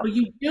 How well,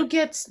 you do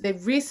get?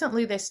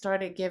 They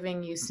started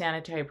giving you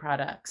sanitary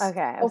products.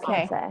 Okay.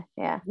 Okay.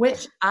 Yeah.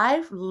 Which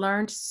I've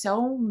learned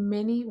so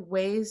many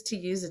ways to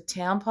use a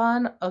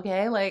tampon.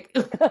 Okay, like.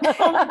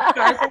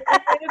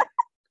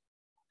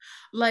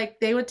 Like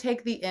they would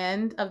take the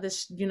end of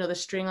this, the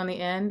string on the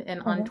end, and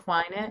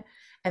untwine it,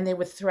 and they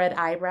would thread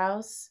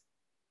eyebrows.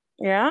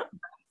 Yeah.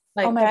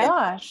 Like, oh my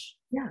gosh.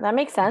 Yeah. That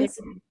makes sense.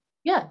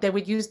 Yeah, they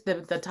would use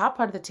the top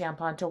part of the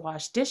tampon to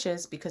wash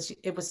dishes because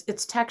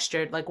it's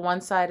textured. Like one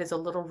side is a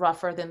little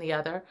rougher than the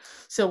other,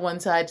 so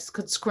one side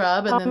could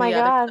scrub and Oh then my the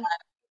other God.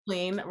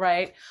 clean,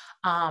 right?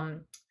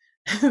 Um,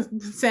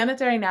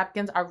 sanitary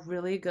napkins are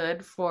really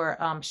good for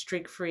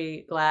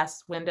streak-free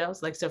glass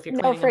windows. Like so, if you're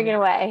No cleaning a friggin' mirror,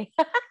 way.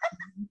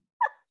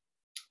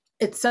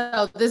 it's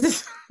so this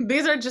is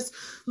these are just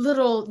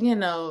little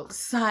Well,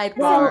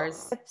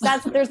 sidebars.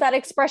 there's that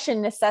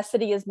expression,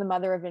 necessity is the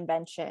mother of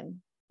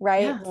invention,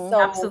 right? Yeah,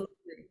 So absolutely.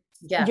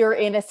 Yeah. you're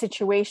in a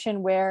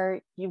situation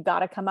where you've got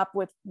to come up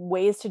with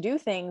ways to do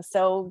things.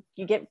 So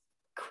you get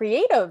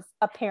creative,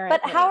 apparently.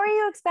 But how are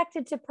you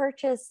expected to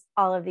purchase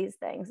all of these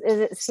things? Is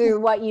it through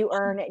what you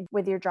earn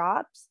with your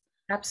jobs?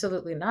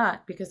 Absolutely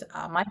not, because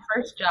my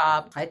first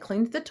job, I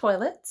cleaned the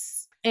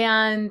toilets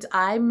and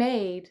I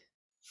made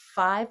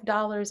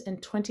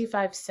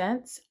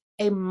 $5.25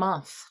 a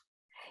month.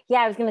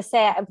 Yeah, I was going to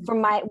say,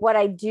 from what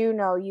I do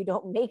know, you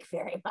don't make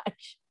very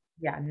much.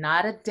 Yeah,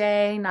 not a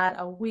day, not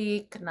a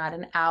week, not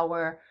an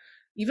hour.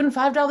 Even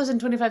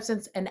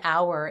 $5.25 an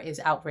hour is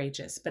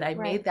outrageous, but I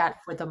made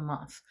that for the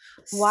month.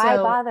 Why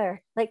So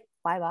bother? Like,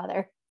 why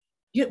bother?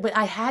 but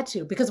I had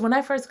to, because when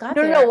I first got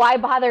No, there, no, why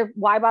bother?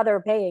 Why bother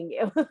paying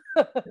you?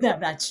 yeah,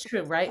 that's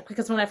true, right?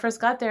 Because when I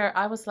first got there,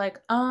 I was like,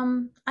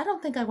 I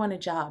don't think I want a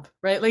job,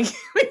 right? Like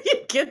when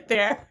you get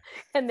there,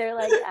 And they're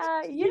like,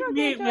 you don't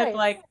get meet a with choice.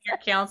 like your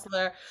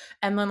counselor,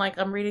 and then like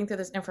I'm reading through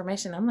this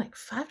information. I'm like,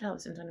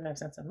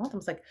 $5.25 a month. I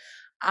was like,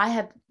 I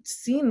had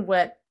seen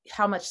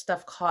how much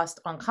stuff cost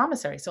on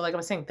commissary. So like I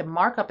was saying, the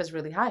markup is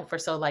really high for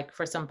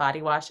for some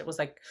body wash, it was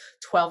like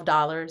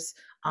 $12.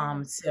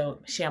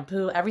 So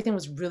shampoo, everything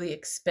was really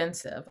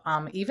expensive.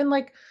 Even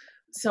like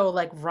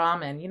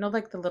ramen,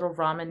 like the little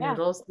ramen Yeah.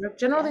 noodles, they're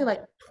generally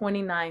like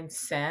 29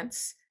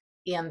 cents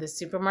in the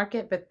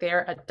supermarket, but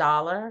they're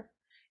 $1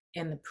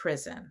 in the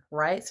prison,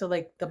 right? So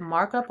like the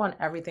markup on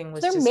everything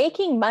was they're just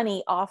making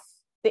money off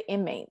the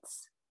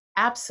inmates.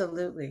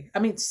 absolutely. I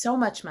mean, so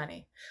much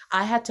money.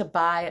 I had to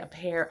buy a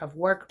pair of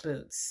work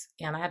boots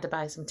and I had to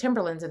buy some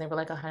Timberlands and they were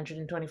like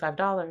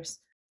 $125.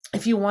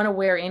 If you want to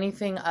wear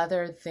anything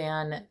other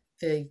than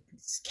the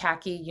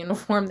khaki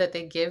uniform that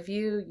they give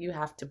you, you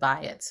have to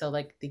buy it. So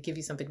like they give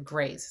you something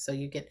grays. So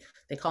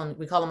we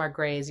call them our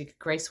grays. You get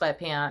gray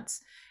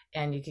sweatpants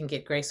and you can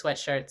get gray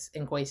sweatshirts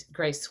and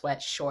gray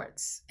sweat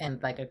shorts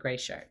and like a gray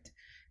shirt.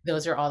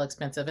 Those are all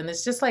expensive. And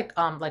it's just like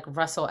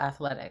Russell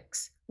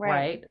Athletics,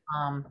 right?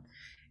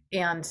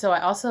 And so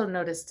I also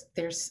noticed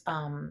there's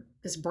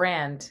this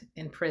brand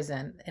in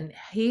prison, and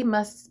he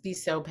must be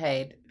so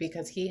paid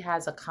because he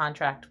has a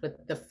contract with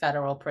the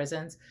federal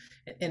prisons,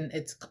 and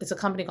it's a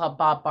company called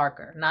Bob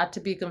Barker, not to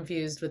be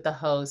confused with the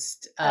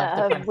host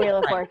of the Wheel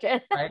of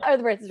Fortune, right? Or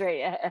the Price is Right.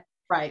 Yeah.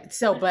 Right.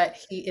 So, but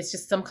it's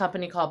just some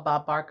company called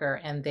Bob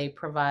Barker, and they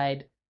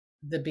provide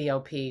the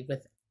BOP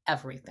with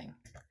everything.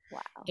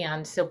 Wow.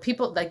 And so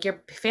people like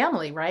your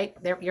family, right?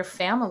 Your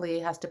family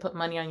has to put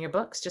money on your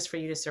books just for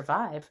you to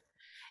survive.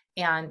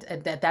 And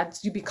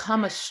that's you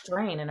become a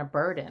strain and a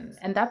burden.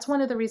 And that's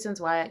one of the reasons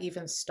why I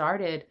even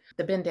started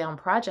the Bend Down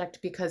Project,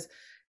 because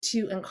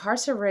to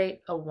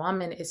incarcerate a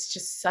woman is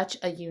just such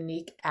a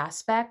unique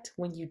aspect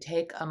when you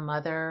take a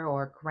mother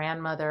or a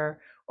grandmother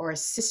or a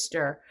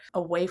sister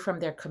away from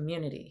their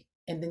community.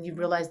 And then you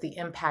realize the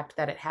impact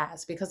that it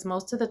has, because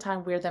most of the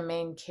time we're the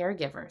main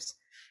caregivers.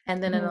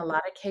 And then in a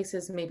lot of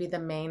cases, maybe the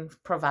main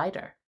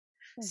provider.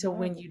 So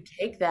when you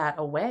take that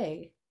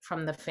away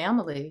from the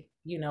family,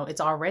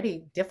 it's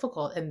already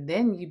difficult. And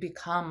then you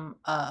become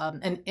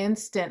an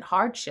instant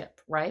hardship,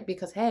 right?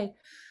 Because, hey,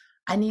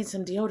 I need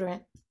some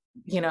deodorant.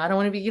 I don't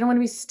want to be, you don't want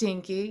to be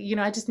stinky.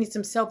 I just need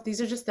some soap. These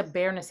are just the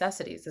bare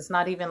necessities. It's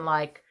not even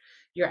like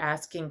you're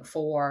asking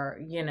for,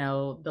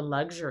 the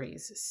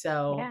luxuries.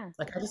 So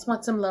like, I just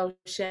want some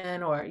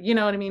lotion, or, you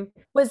know what I mean?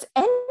 Was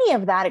any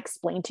of that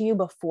explained to you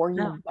before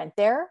you went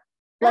there?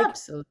 Like,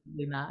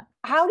 absolutely not.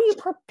 How do you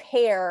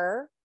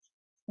prepare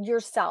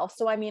yourself?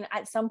 So, I mean,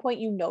 at some point,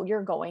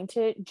 you're going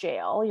to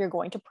jail, you're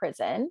going to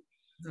prison,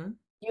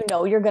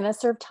 you're going to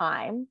serve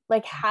time.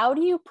 Like, how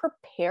do you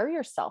prepare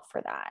yourself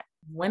for that?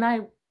 When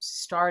I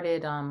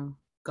started I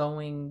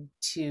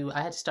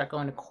had to start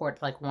going to court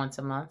like once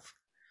a month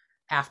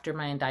after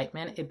my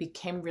indictment, it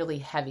became really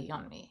heavy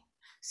on me.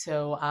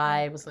 So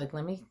I was like,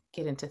 let me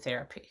get into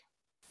therapy.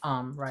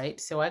 Right.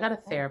 So I got a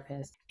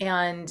therapist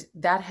and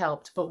that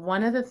helped. But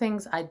one of the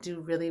things I do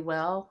really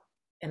well,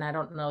 and I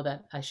don't know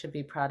that I should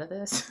be proud of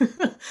this,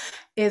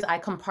 is I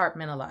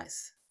compartmentalize,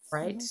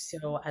 right?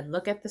 So I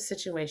look at the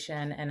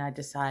situation and I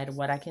decide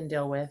what I can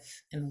deal with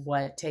and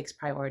what takes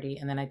priority.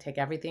 And then I take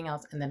everything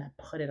else and then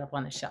I put it up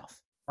on the shelf,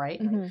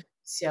 right?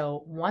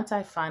 So once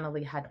I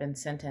finally had been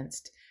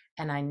sentenced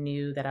and I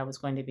knew that I was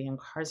going to be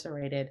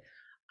incarcerated,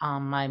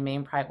 my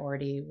main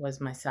priority was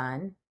my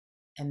son.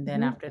 And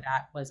then after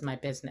that was my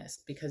business,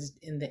 because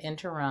in the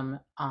interim,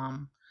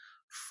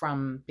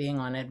 from being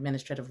on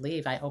administrative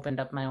leave, I opened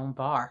up my own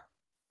bar,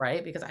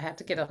 right? Because I had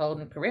to get a whole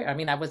new career. I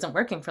mean, I wasn't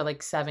working for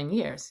like 7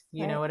 years.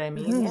 You know what I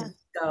mean? Yeah.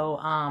 So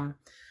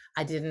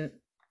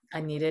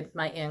I needed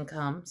my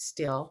income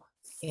still.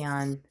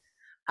 And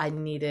I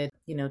needed,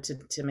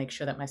 to make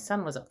sure that my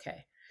son was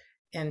okay.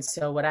 And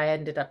so what I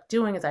ended up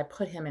doing is I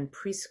put him in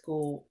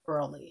preschool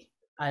early.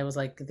 I was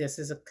like, this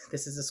is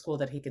a school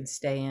that he can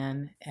stay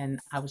in, and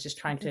I was just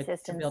trying to build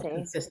Consistency.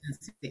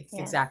 consistency.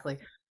 Yeah. Exactly.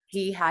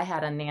 I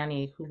had a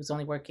nanny who was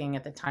only working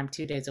at the time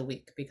 2 days a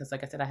week because,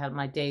 like I said, I had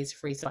my days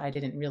free, so I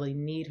didn't really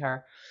need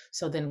her.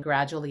 So then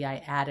gradually I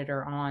added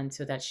her on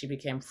so that she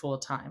became full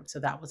time. So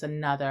that was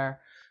another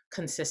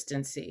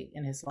consistency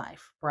in his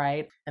life,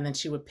 right? And then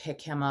she would pick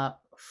him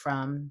up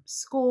from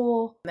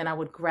school. Then I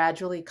would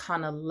gradually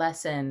kind of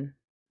lessen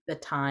the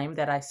time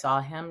that I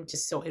saw him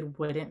just so it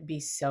wouldn't be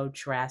so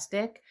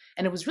drastic.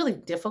 And it was really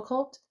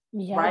difficult,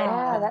 right?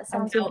 Yeah, that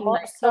I'm sounds so,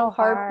 like so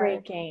hard.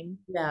 heartbreaking.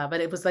 Yeah,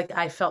 but it was like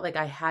I felt like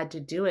I had to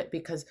do it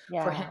because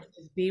for him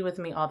Yeah. to be with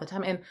me all the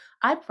time. And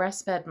I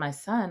breastfed my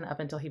son up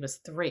until he was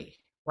 3,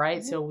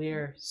 right? So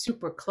we're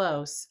super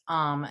close.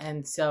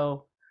 And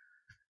so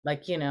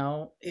like,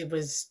 it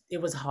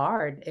was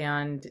hard.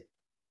 And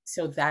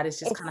so that is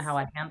just kind of how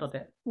I handled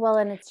it. Well,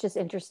 and it's just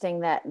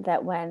interesting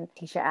that when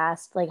Tisha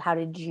asked, like, how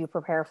did you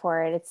prepare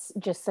for it? It's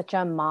just such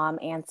a mom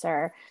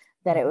answer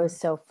that it was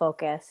so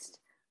focused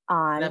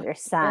on Yep. your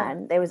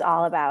son. It was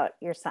all about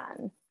your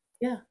son.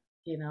 Yeah.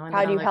 And How then do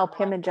I'm you like, help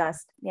oh, him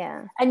adjust?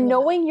 Yeah. And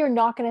knowing you're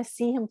not going to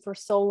see him for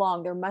so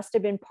long, there must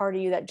have been part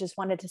of you that just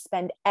wanted to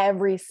spend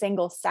every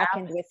single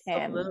second with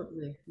him.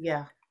 absolutely.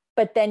 Yeah.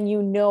 But then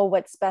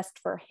what's best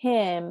for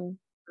him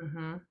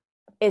hmm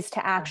is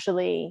to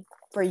actually,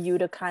 for you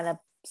to kind of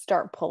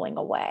start pulling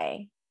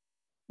away.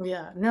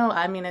 Yeah. No,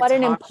 I mean, it's What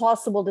an hard.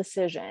 impossible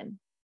decision.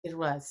 It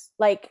was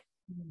Like,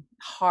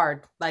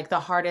 hard, like the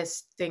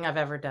hardest thing I've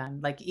ever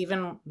done. Like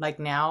even like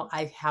now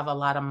I have a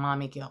lot of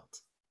mommy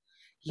guilt,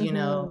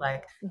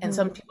 like, and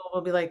some people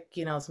will be like,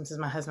 sometimes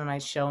my husband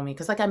might show me,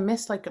 because like I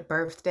missed like a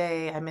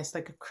birthday, I missed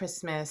like a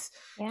Christmas,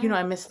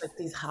 I missed like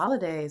these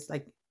holidays,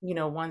 like,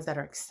 ones that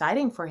are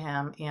exciting for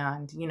him.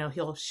 And,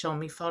 he'll show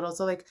me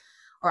photos of like,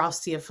 or I'll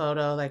see a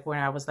photo like when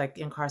I was like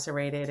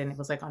incarcerated and it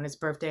was like on his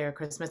birthday or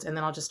Christmas, and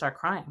then I'll just start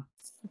crying,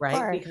 right?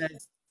 course.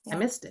 Because I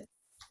missed it.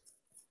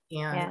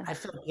 And Yeah. I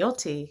feel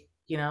guilty,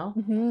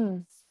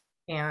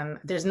 and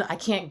I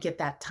can't get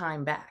that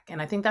time back. And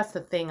I think that's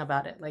the thing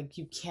about it. Like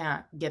you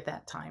can't get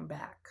that time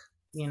back,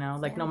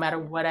 like no matter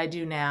what I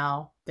do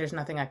now, there's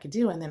nothing I could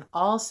do. And then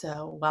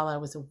also while I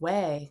was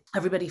away,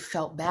 everybody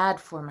felt bad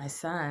for my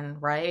son,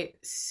 right?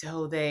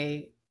 So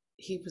they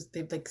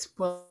like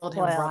spoiled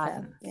him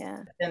rotten.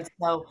 Yeah. And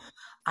so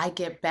I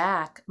get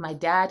back, my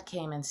dad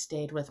came and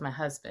stayed with my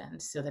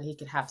husband so that he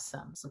could have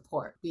some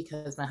support,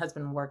 because my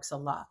husband works a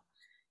lot.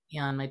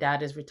 And my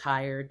dad is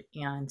retired,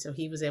 and so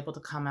he was able to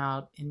come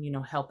out and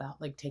help out,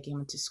 like taking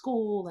him to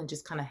school and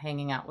just kind of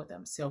hanging out with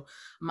him. So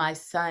my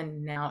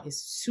son now is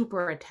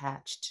super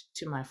attached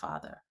to my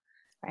father,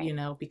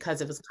 Right. because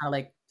it was kind of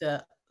like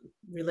the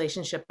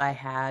relationship I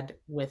had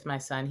with my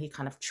son, he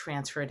kind of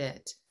transferred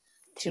it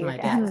to my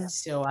dad.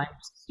 So I'm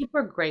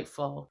super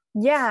grateful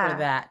for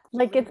that.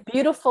 Like it's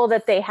beautiful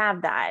that they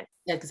have that.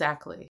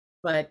 Exactly.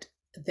 But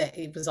that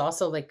it was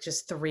also like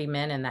just 3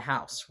 men in the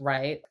house,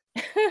 right?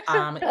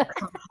 Come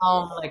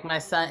home, like my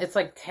son, it's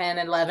like 10,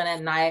 11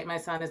 at night. My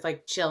son is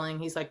like chilling.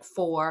 He's like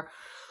 4.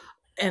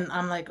 And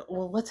I'm like,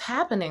 well, what's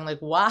happening? Like,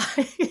 why?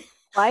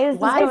 Why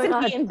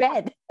is he in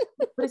bed?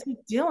 What is he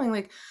doing?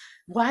 Like,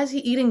 why is he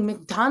eating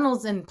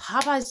McDonald's and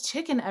Popeye's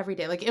chicken every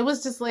day? Like, it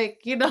was just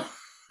like, it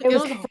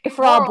was free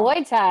for all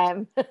boy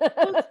time.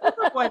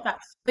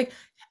 Like,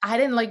 I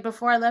didn't like,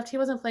 before I left, he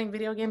wasn't playing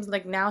video games.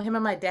 Like now him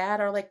and my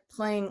dad are like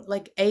playing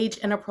like age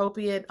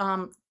inappropriate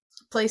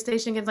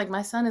PlayStation games. Like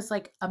my son is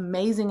like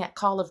amazing at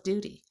Call of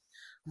Duty,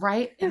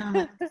 right? And I'm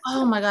like,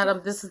 oh my God,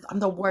 I'm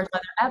the worst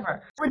mother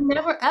ever. I would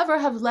never ever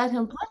have let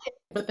him play it.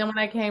 But then when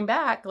I came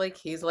back, like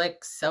he's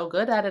like so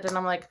good at it, and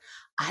I'm like,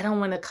 I don't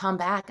want to come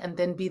back and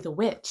then be the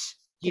witch,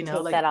 take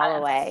like that all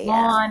away.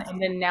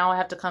 and then now I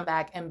have to come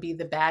back and be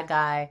the bad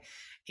guy.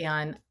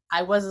 And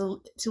I was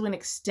to an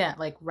extent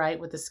like right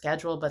with the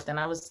schedule, but then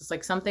I was just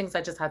like, some things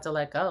I just had to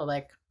let go.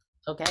 Like,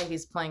 okay,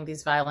 he's playing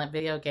these violent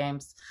video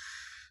games.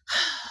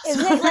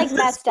 Isn't it like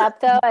messed up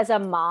though as a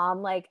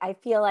mom? Like I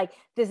feel like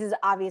this is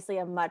obviously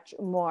a much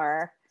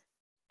more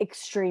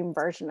extreme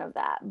version of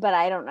that, but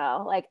I don't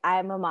know. Like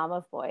I'm a mom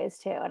of boys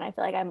too, and I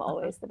feel like I'm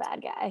always the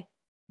bad guy.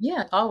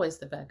 Yeah, always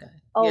the bad guy.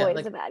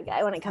 Always the bad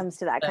guy when it comes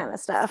to that kind of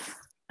stuff.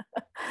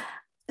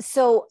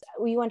 So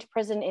we went to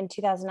prison in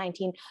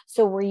 2019.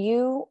 So were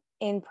you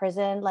in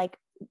prison like,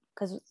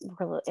 because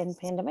we're in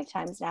pandemic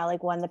times now,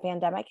 like when the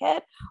pandemic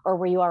hit, or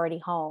were you already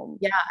home?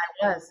 Yeah,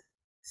 I was.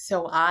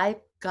 So I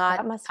got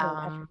That must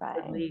have been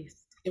petrifying. released.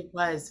 It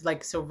was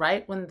like, so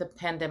right when the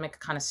pandemic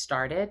kind of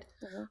started,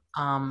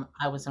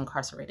 I was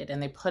incarcerated,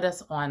 and they put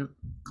us on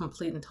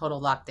complete and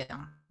total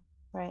lockdown.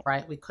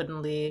 Right. We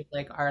couldn't leave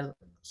like our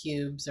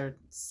cubes or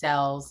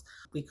cells.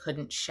 We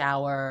couldn't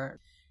shower.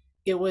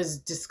 It was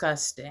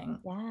disgusting.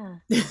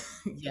 Yeah.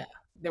 Yeah.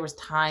 There was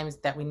times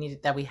that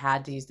we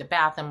had to use the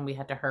bathroom. We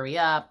had to hurry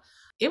up.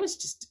 It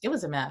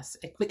was a mess.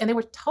 And they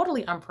were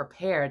totally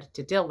unprepared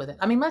to deal with it.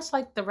 I mean, much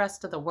like the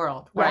rest of the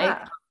world, right?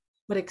 Yeah.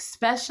 but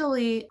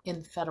especially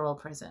in federal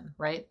prison,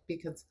 right?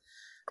 Because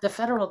the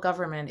federal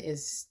government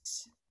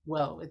is,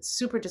 well, it's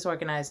super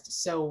disorganized.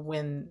 So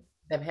when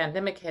the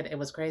pandemic hit, it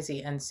was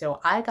crazy. And so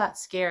I got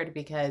scared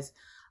because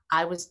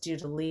I was due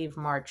to leave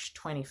March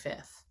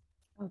 25th.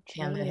 Oh,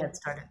 And they had geez.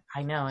 started,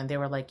 I know, and they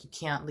were like, you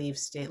can't leave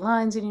state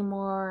lines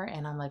anymore.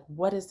 And I'm like,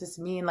 what does this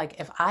mean? Like,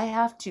 if I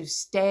have to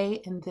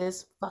stay in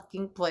this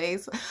fucking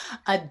place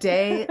a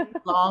day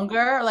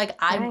longer, like,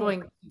 I'm Right.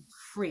 going to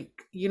freak.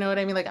 You know what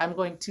I mean? Like, I'm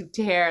going to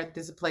tear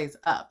this place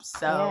up. Yeah.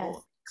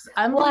 So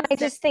I'm Well, gonna I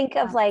say, just think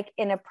of like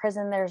in a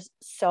prison, there's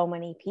so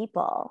many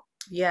people.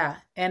 yeah.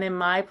 And in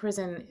my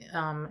prison,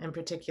 in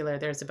particular,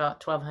 there's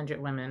about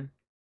 1,200 women.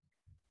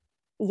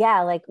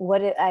 Yeah, like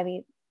I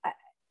mean,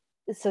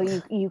 so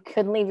you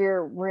couldn't leave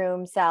your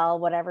room, cell,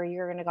 whatever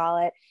you're gonna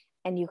call it,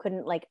 and you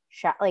couldn't like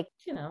like,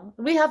 You know,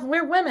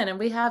 we're women and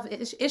we have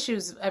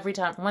issues every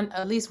time.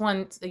 At least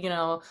once, you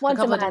know, a once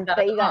a couple of days month, out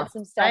but of the you got month,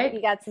 some stuff. right?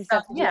 You got some So,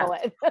 stuff to yeah. deal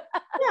with.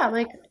 Yeah,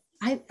 like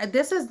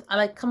this is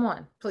like, come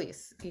on,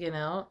 please, you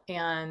know.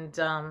 And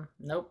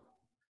nope.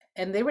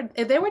 And they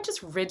were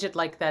just rigid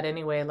like that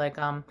anyway. Like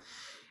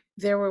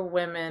there were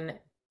women,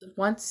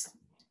 once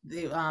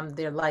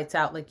their lights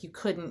out, like you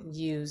couldn't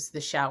use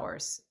the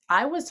showers.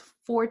 I was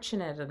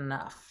fortunate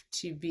enough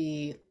to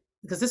be,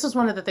 because this was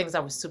one of the things I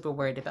was super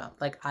worried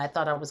about. Like I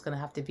thought I was going to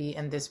have to be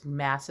in this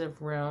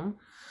massive room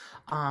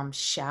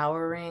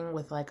showering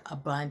with like a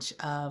bunch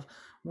of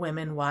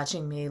women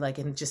watching me, like,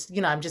 and just,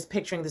 you know, I'm just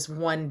picturing this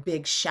one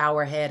big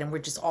shower head and we're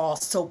just all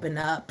soaping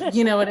up,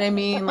 you know what I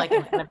mean? Like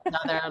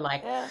another,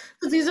 like, Yeah.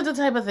 because these are the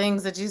type of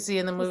things that you see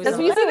in the movies. That's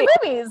I'm what you like,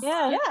 see in the movies.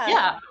 Yeah.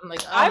 yeah, I'm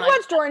like, oh I've my,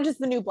 watched Orange is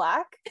the New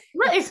Black.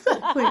 right,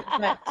 exactly.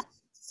 Right.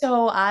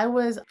 So I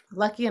was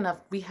lucky enough,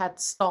 we had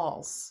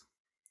stalls,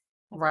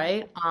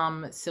 right?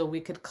 So we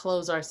could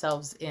close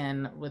ourselves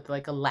in with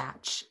like a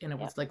latch, and it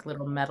was like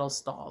little metal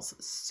stalls.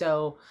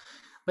 So,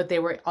 but they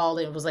were all,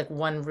 it was like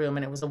one room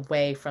and it was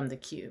away from the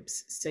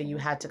cubes. So you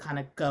had to kind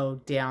of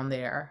go down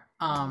there.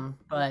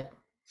 But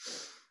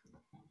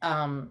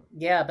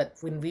yeah, but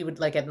when we would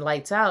like get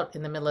lights out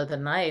in the middle of the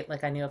night,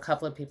 like I knew a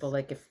couple of people,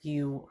 like if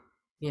you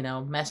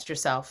know, messed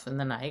yourself in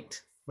the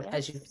night,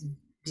 as you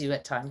do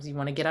at times, you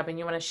want to get up and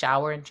you want to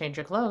shower and change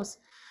your clothes.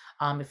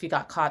 If you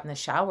got caught in the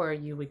shower,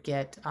 you would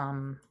get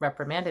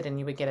reprimanded and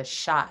you would get a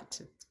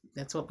shot.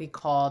 That's what we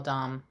called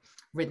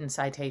written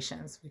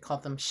citations. We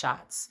called them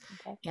shots.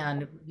 Okay.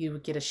 And you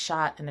would get a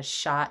shot, and a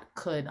shot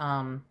could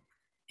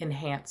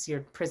enhance your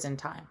prison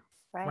time,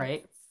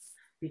 right?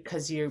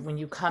 Because when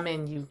you come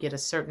in, you get a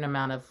certain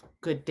amount of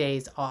good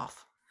days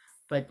off.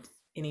 But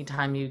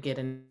anytime you get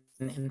an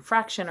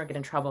infraction or get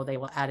in trouble, they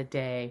will add a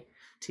day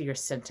to your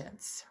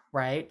sentence,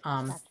 right?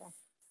 Gotcha.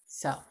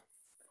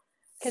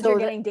 Because So you're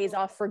getting days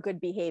off for good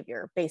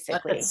behavior,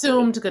 basically.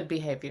 Assumed good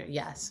behavior,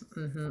 yes,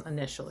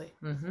 initially.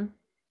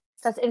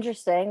 That's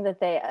interesting that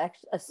they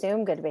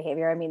assume good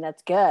behavior. I mean,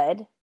 that's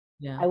good.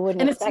 Yeah. I wouldn't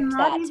And it's expect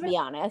not that, to even, be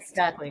honest.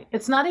 exactly.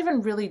 It's not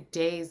even really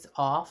days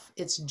off.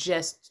 It's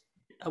just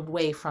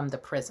away from the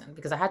prison,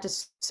 because I had to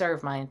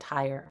serve my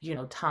entire, you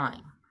know,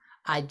 time.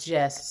 I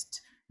just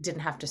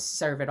didn't have to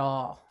serve it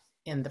all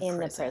in the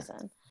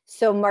prison.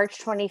 So March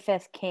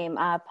 25th came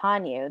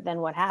upon you. Then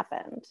what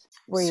happened?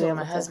 Were you So able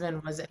my to?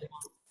 husband was able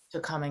to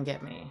come and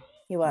get me.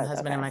 He was. My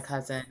husband okay. and my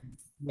cousin.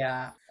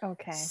 Yeah.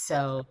 Okay.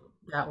 So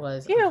that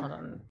was, Phew. hold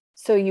on.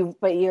 So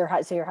your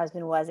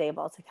husband was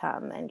able to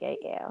come and get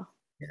you.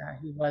 Yeah,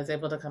 he was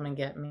able to come and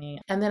get me.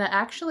 And then I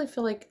actually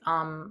feel like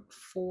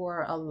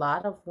for a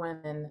lot of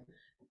women,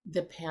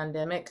 the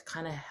pandemic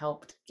kind of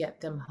helped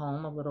get them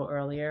home a little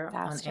earlier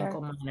Faster. on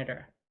ankle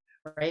monitor,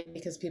 right?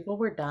 Because people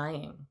were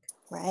dying,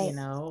 Right. you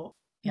know,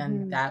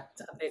 and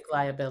that's a big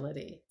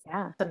liability.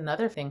 Yeah.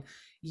 Another thing,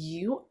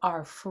 you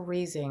are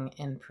freezing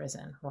in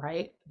prison,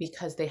 right?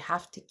 Because they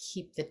have to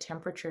keep the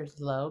temperatures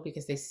low,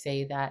 because they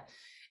say that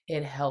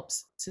it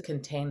helps to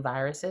contain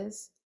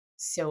viruses.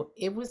 So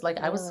it was like,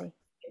 I was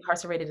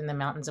incarcerated in the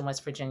mountains in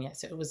West Virginia.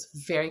 So it was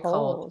very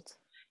cold.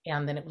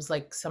 And then it was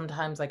like,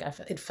 sometimes like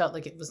it felt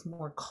like it was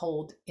more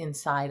cold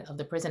inside of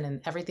the prison,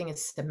 and everything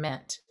is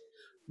cement,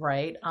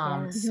 right?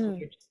 So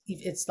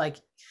it's like,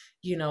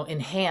 you know,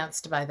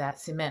 enhanced by that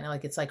cement.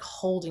 Like it's like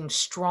holding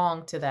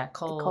strong to that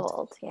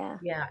cold.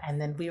 Yeah. And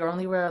then we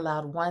only were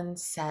allowed one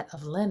set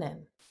of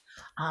linen.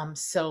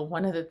 So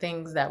one of the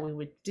things that we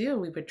would do,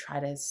 we would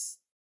try to,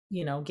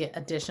 you know, get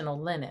additional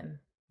linen,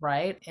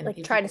 right? And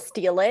like try to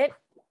steal it.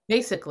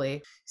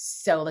 Basically.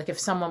 So like if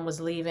someone was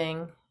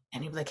leaving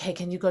and you'd be like, hey,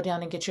 can you go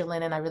down and get your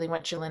linen? I really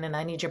want your linen.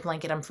 I need your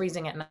blanket. I'm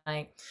freezing at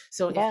night.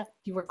 So if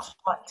you were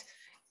caught,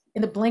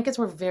 and the blankets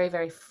were very,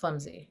 very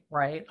flimsy,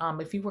 right?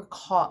 If you were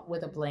caught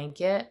with a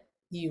blanket,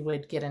 you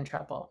would get in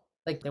trouble.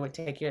 Like they would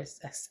take your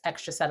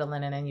extra set of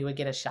linen and you would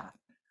get a shot,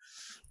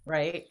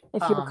 right?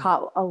 If you were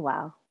caught, oh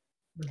wow.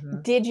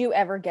 Did you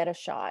ever get a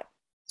shot?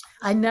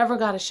 I never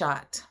got a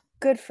shot.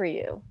 Good for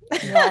you.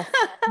 Yeah.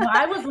 No,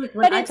 I was like,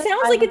 but it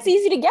sounds like it's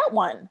easy to get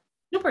one.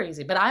 Super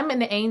easy, but I'm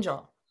an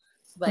angel,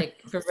 like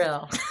for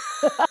real.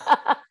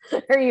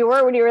 Or you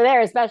were when you were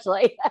there,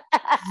 especially.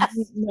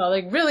 No,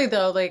 like really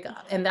though, like,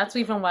 and that's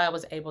even why I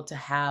was able to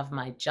have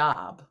my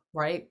job,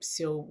 right?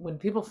 So when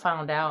people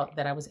found out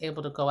that I was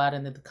able to go out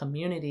into the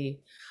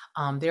community,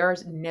 there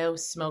is no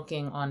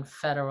smoking on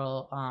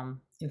federal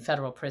in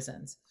federal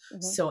prisons.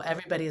 Mhm. So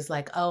everybody is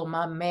like, oh,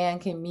 my man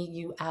can meet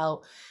you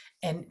out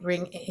and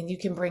you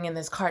can bring in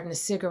this carton of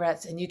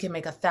cigarettes and you can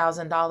make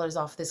 $1,000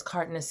 off this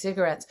carton of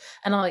cigarettes.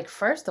 And I'm like,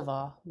 first of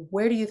all,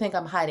 where do you think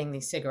I'm hiding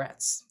these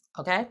cigarettes?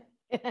 Okay.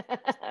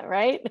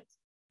 Right?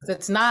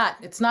 It's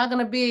not going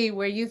to be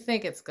where you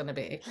think it's going to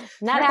be.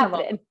 Not Second of all,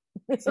 happening.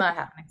 it's not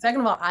happening. Second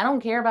of all, I don't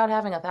care about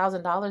having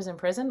 $1,000 in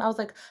prison. I was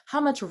like,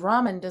 how much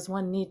ramen does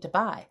one need to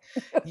buy?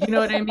 You know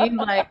what I mean?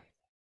 Like,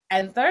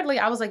 and thirdly,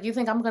 I was like, you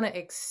think I'm going to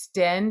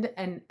extend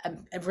and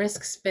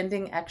risk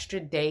spending extra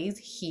days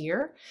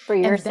here For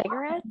your and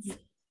cigarettes?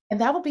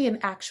 that would be an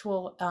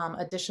actual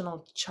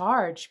additional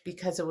charge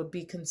because it would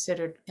be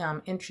considered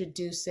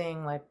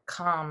introducing like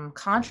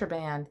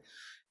contraband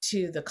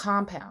to the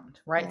compound,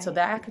 right? So Right.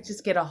 that I could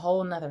just get a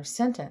whole nother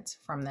sentence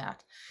from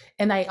that.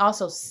 And I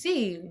also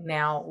see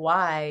now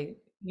why,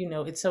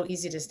 it's so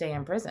easy to stay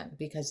in prison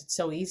because it's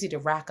so easy to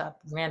rack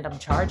up random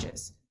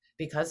charges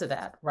because of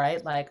that,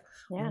 right? Like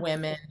Yeah.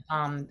 women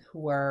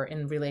who are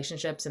in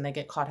relationships and they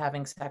get caught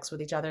having sex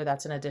with each other,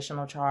 that's an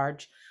additional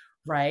charge,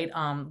 right?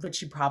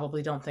 Which you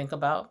probably don't think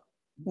about,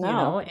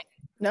 No.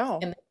 No.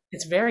 and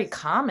it's very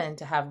common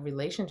to have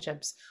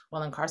relationships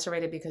while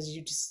incarcerated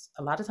because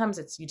a lot of times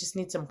you just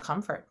need some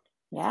comfort.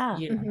 Yeah.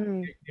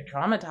 Mhm. You're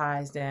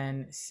traumatized.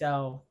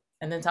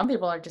 And then some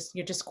people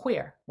you're just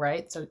queer,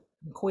 right? So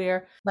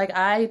queer, like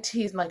I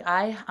tease, like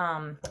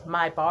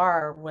my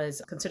bar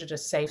was considered a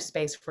safe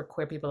space for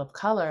queer people of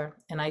color.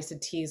 And I used to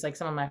tease like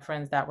some of my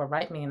friends that would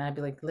write me and I'd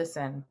be like,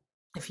 listen,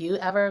 if you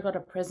ever go to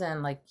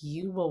prison, like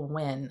you will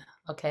win,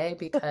 okay?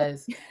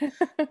 Because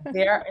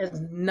there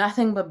is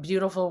nothing but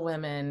beautiful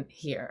women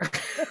here.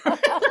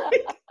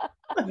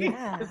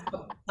 Yeah. There's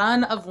a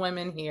ton of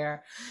women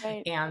here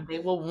Right. and they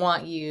will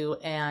want you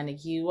and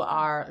you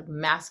are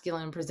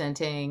masculine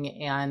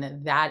presenting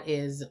and that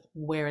is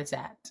where it's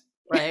at,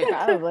 right?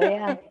 Probably,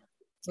 yeah.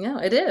 Yeah,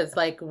 it is.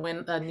 Like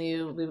when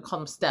we would call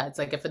them studs.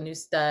 Like if a new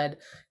stud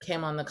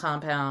came on the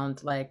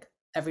compound, like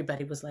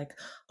everybody was like,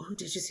 "Oh,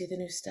 did you see the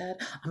new stud?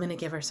 I'm gonna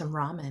give her some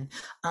ramen."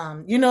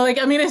 Like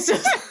I mean, it's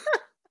just,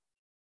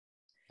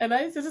 and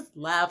I used to just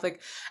laugh.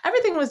 Like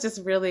everything was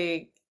just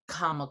really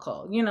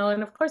comical,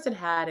 And of course, it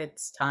had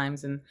its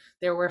times, and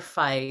there were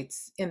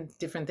fights and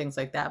different things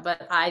like that.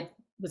 But I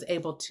was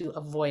able to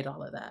avoid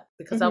all of that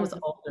because I was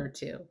older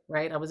too,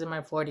 right? I was in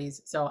my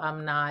 40s, so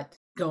I'm not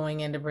going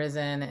into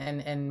prison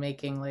and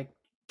making like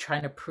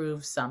trying to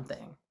prove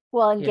something,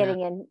 Well, and you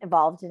know.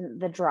 involved in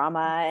the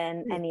drama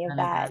and any of None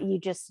of that.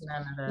 that.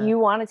 None of that. You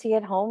wanted to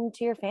get home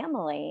to your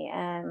family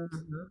Mhm.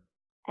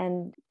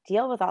 and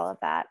deal with all of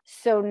that.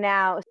 So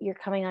now you're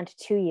coming on to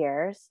 2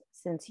 years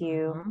since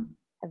you Mhm.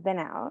 have been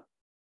out.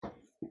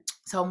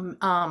 So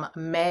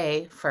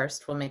May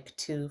 1st will make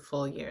 2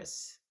 full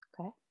years.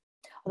 Okay.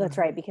 Oh, that's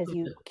right, Mhm. because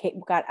you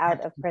got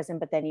out of prison,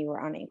 but then you were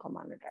on ankle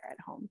monitor at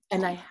home.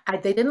 And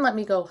they didn't let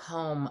me go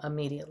home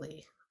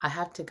immediately. I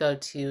have to go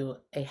to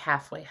a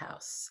halfway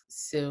house.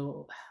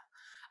 So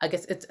I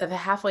guess it's the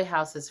halfway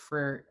house is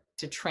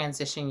to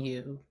transition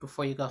you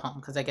before you go home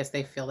because I guess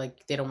they feel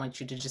like they don't want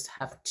you to just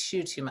have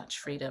too much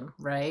freedom,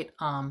 right?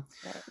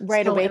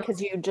 Right So away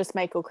because you just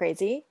might go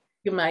crazy.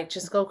 you might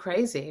just go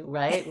crazy,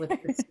 right? With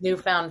this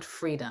newfound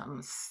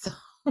freedom.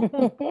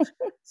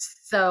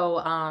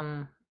 So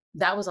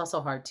that was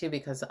also hard too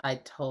because I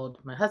told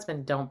my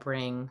husband, don't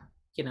bring,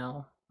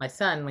 my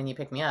son when you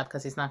pick me up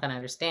because he's not going to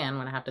understand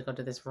when I have to go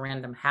to this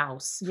random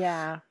house,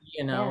 Yeah.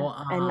 Yeah.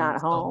 And not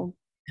so home.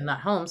 and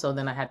not home. So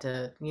then I had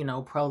to,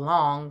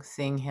 prolong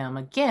seeing him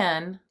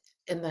again.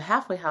 And the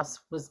halfway house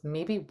was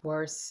maybe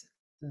worse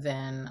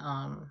than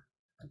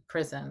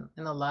prison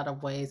in a lot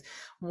of ways.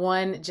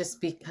 One, just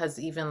because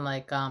even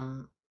like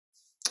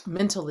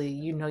mentally,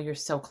 you're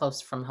so close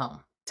from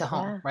home to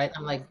home, Yeah. right?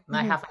 I'm like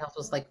my Mhm. halfway house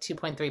was like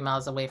 2.3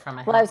 miles away from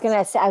my Well, I was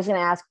house. gonna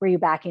ask, were you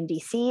back in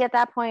DC at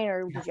that point,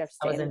 or did you have to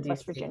I stay was in in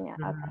West DC. Virginia?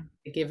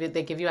 Okay. Mhm.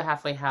 They give you a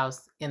halfway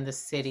house in the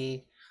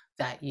city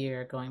that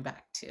you're going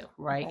back to,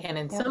 right? Okay. And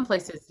in Yep. some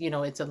places,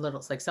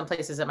 it's like some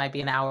places it might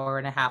be an hour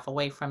and a half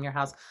away from your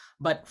house,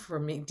 but for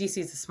me,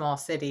 DC is a small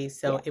city,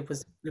 so Yeah. it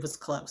was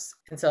close.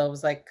 And so it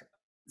was like,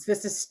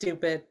 this is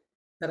stupid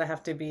that I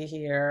have to be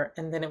here.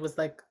 And then it was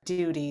like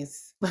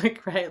duties,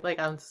 like right, like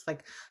I'm just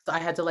like, so I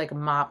had to like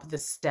mop the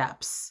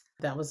steps.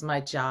 That was my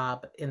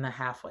job in the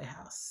halfway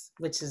house,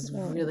 which is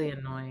really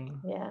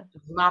annoying. Yeah.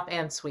 Mop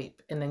and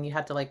sweep, and then you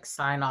had to like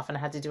sign off, and I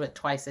had to do it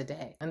twice a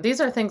day. And these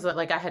are things that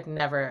like I had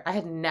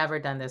never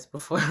done this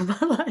before in my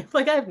life.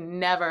 Like I've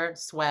never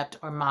swept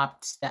or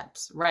mopped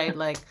steps, right?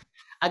 Like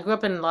I grew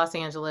up in Los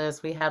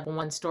Angeles. We had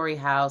one-story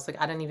house. Like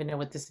I don't even know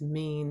what this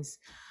means.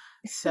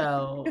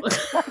 So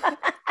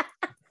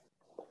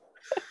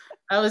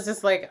I was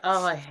just like,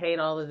 oh, I hate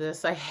all of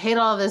this. I hate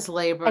all this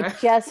labor. I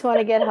just want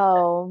to get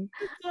home.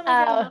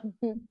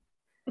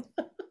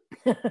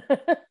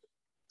 It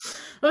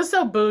was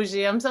so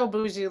bougie. I'm so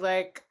bougie.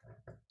 Like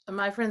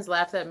My friends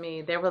laughed at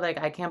me. They were like,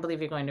 I can't believe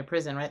you're going to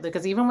prison, right?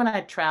 Because even when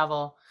I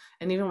travel,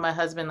 and even my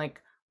husband,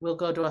 like, we'll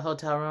go to a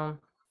hotel room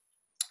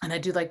and I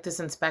do like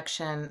this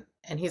inspection,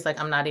 and he's like,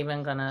 I'm not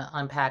even gonna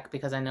unpack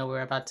because I know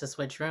we're about to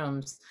switch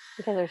rooms.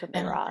 Because there's something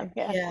And I'm like, wrong.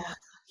 Yeah. yeah,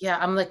 yeah.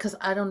 I'm like, because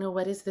I don't know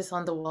what is this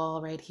on the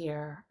wall right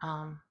here.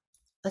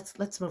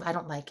 Let's move. I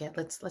don't like it.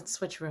 Let's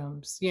switch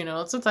rooms.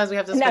 Sometimes we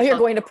have to And now switch you're hotels.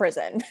 going to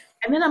prison.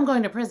 And then I'm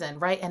going to prison,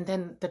 right? And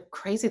then the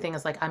crazy thing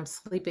is, like, I'm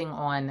sleeping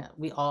on,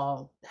 we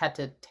all had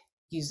to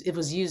use, it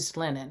was used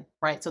linen,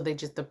 right? So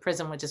the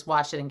prison would just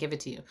wash it and give it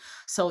to you.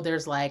 So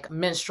there's like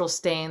menstrual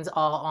stains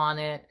all on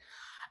it.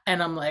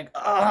 And I'm like,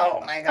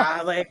 oh my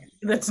God, like,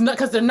 that's not,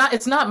 because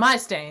it's not my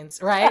stains,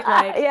 right?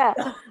 Like, Yeah.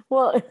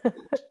 Well,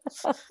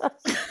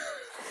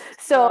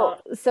 so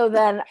so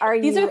then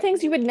These are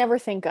things you would never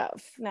think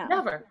of. no.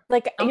 never.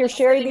 Like I'm you're like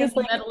sharing sitting in these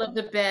the like middle of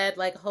the bed,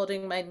 like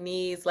holding my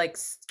knees, like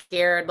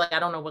scared, like I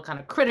don't know what kind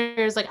of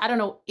critters, like I don't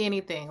know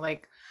anything.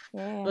 Like, it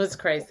Yeah. was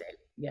crazy.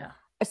 Yeah.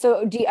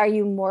 So are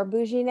you more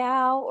bougie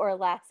now or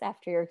less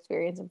after your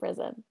experience in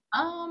prison?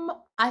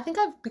 I think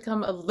I've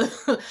become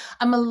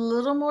I'm a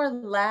little more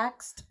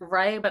laxed,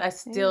 right? But I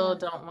still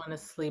Yeah. don't want to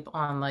sleep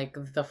on like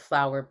the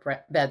flower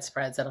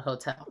bedspreads at a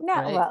hotel, No,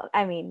 right? well,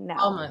 I mean,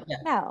 Oh no. my, yeah.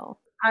 No.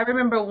 I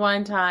remember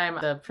one time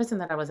the prison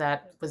that I was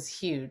at was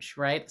huge,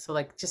 right? So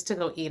like just to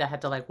go eat, I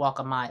had to like walk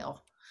a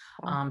mile.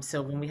 Oh.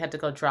 So when we had to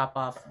go drop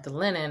off the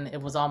linen,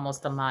 it was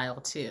almost a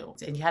mile too.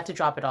 And you had to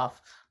drop it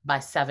off by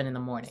 7 in the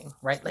morning,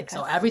 right? Like,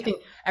 so Okay.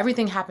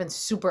 everything happens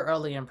super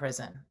early in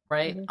prison,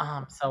 right?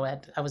 Mhm. So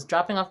I was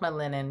dropping off my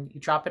linen, you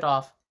drop it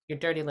off, your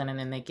dirty linen,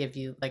 and they give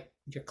you like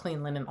your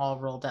clean linen all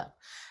rolled up.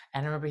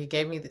 And I remember he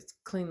gave me this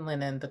clean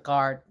linen, the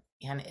guard,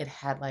 and it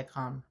had like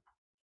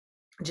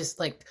just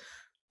like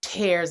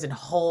tears and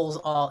holes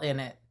all in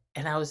it.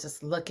 And I was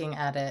just looking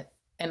at it,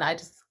 and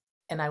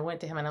I went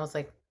to him and I was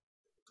like,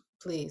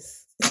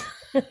 please,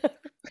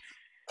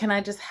 can I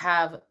just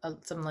have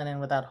some linen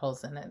without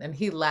holes in it? And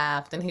he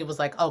laughed and he was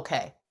like,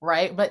 okay,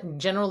 right? But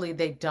generally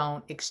they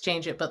don't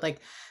exchange it. But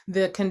like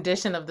the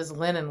condition of this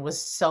linen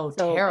was so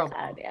So terrible,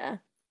 bad, yeah.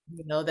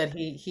 that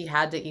he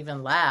had to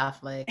even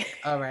laugh. Like,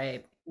 all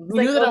right, he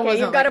like, knew that I okay, you've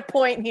wasn't got like, a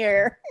point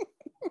here.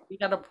 he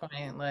got a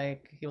point.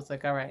 Like, he was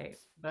like, all right,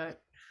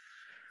 but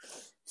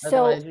So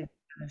otherwise you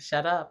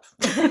shut up.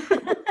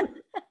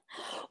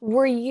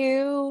 were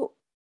you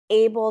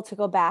able to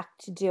go back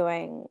to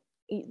doing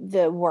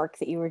the work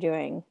that you were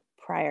doing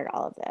prior to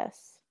all of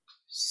this?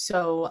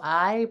 So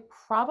I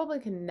probably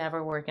can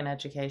never work in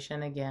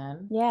education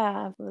again.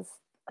 Yeah, I was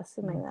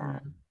assuming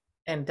that. Mhm.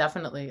 And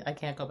definitely I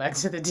can't go back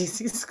to the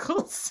DC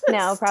school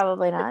No, system.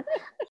 probably not.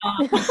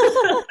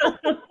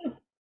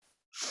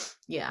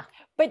 Yeah.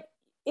 But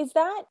is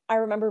that, I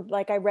remember,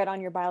 like I read on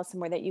your bio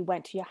somewhere that you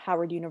went to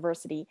Howard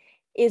University.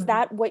 Is Mhm.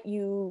 that what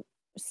you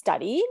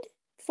studied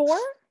for?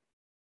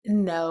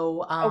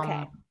 No,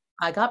 Okay.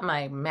 I got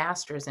my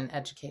master's in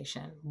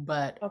education,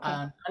 but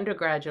Okay.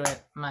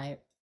 undergraduate,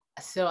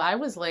 so I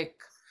was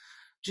like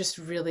just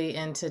really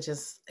into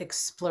just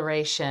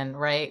exploration,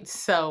 right?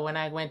 So when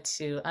I went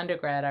to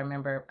undergrad, I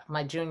remember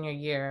my junior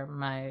year,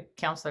 my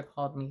counselor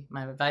called me,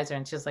 my advisor,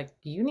 and she was like,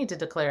 you need to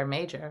declare a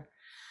major.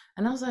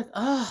 And I was like,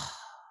 oh,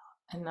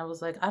 and I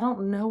was like, I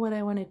don't know what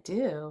I want to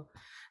do.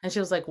 And she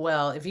was like,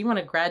 well, if you want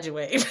to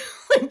graduate,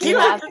 like, You you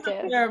have have to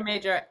to. declare a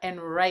major and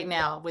right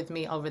now with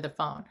me over the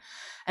phone.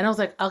 And I was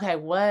like, okay,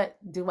 what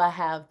do I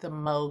have the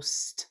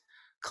most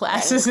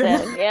classes in?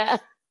 Medicine, yeah.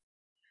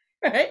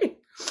 Right?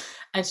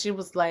 And she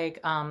was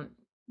like,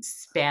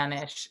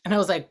 Spanish. And I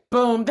was like,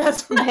 boom,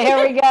 that's my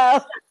There we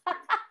go.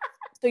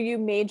 So you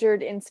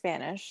majored in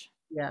Spanish.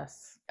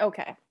 Yes.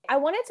 Okay. I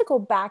wanted to go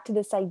back to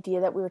this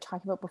idea that we were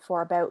talking about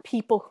before about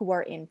people who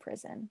are in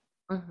prison.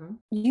 Hmm.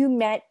 You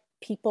met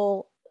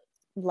people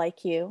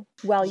like you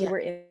while you Yeah. were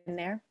in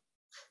there.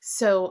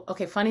 So,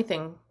 okay, funny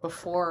thing,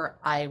 before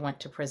I went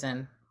to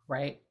prison,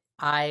 right,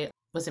 I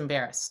was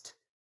embarrassed,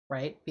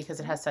 right, because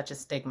it has such a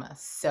stigma.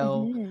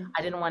 So Mhm.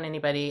 I didn't want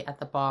anybody at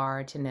the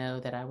bar to know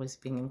that I was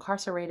being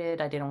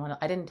incarcerated. I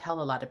didn't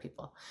tell a lot of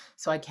people.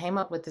 So I came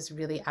up with this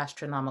really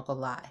astronomical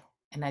lie.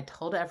 And I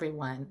told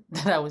everyone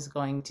that I was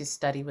going to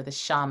study with a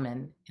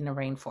shaman in a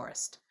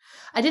rainforest.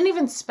 I didn't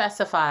even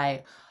specify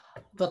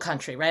the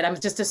country, right? I'm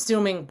just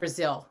assuming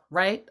Brazil,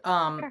 right?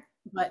 Sure.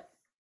 But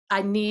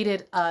I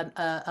needed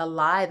a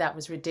lie that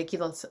was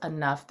ridiculous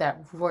enough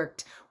that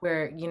worked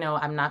where,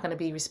 I'm not going to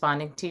be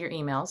responding to your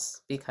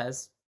emails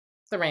because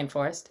the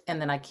rainforest,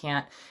 and then I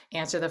can't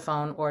answer the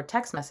phone or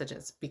text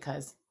messages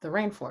because the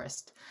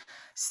rainforest.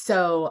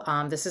 So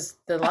this is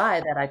the lie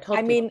that I told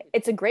I people. mean,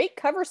 it's a great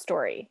cover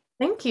story.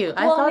 Thank you.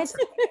 I Well, thought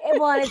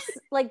and it's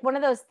like one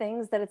of those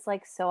things that it's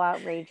like so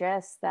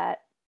outrageous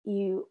that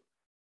you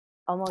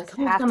almost like,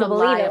 who's have to gonna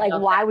believe lie it. Like,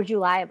 about why that? would you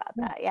lie about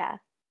that? Yeah.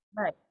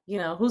 Right.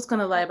 Who's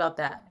gonna lie about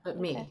that? But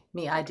Okay.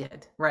 me, I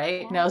did,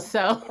 right? Yeah. No,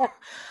 so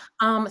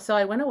so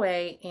I went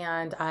away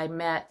and I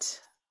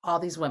met all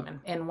these women.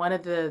 And one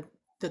of the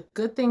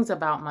good things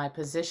about my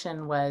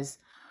position was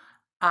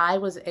I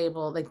was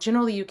able, like,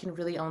 generally you can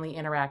really only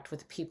interact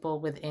with people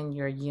within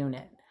your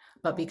unit.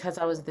 But Right. because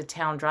I was the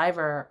town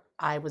driver,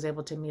 I was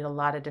able to meet a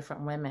lot of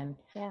different women.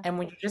 Yeah. And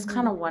when you're just Mhm.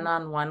 kind of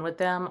one-on-one with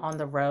them on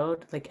the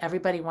road, like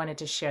everybody wanted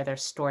to share their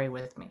story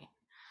with me.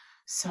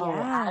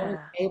 So I was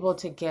Yeah. able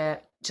to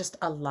get just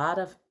a lot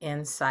of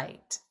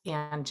insight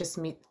and just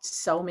meet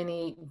so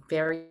many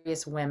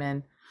various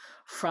women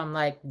from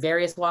like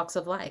various walks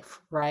of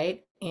life,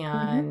 right?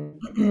 Mhm.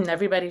 And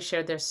everybody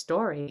shared their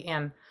story.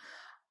 And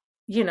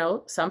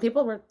some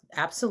people were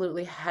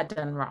absolutely had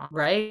done wrong,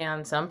 right?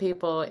 And some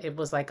people, it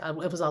was like it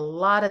was a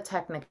lot of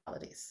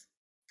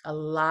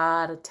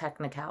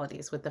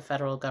technicalities with the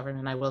federal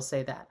government, I will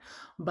say that.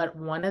 But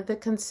one of the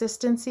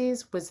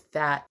consistencies was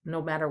that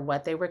no matter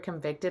what they were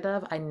convicted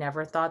of, I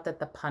never thought that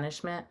the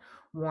punishment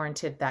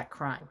warranted that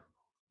crime,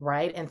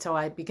 right? And so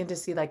I begin to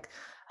see like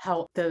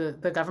how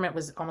the government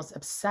was almost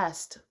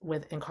obsessed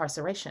with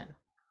incarceration,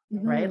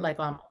 right? Mhm. Like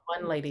one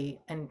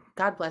lady, and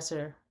God bless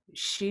her,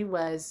 she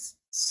was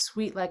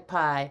sweet like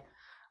pie,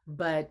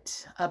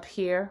 but up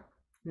here,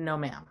 no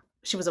ma'am.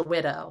 She was a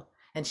widow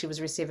and she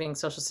was receiving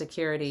Social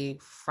Security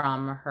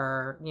from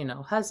her,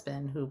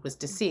 husband who was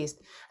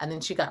deceased, and then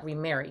she got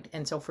remarried.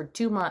 And so for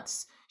 2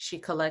 months, she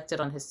collected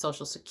on his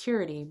Social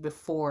Security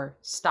before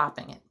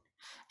stopping it.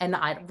 And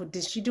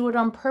did she do it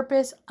on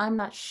purpose? I'm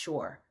not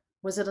sure.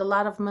 Was it a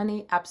lot of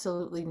money?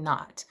 Absolutely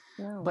not.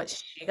 No. But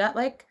she got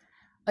like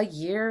a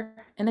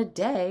year and a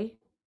day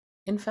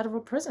in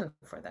federal prison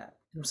for that.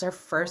 It was her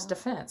first Wow.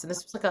 offense. And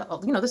this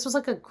was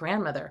like a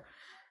grandmother.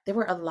 There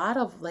were a lot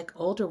of like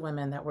older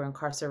women that were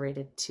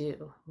incarcerated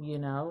too.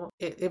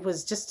 It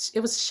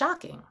was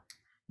shocking.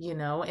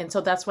 And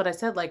so that's what I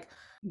said, like,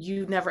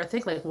 you never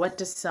think, like, what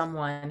does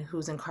someone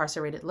who's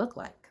incarcerated look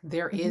like?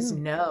 There is Mhm.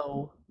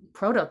 no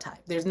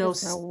prototype. There's no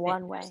There's no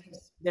one way.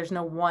 there's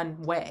no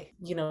one way.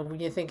 When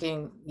you're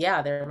thinking,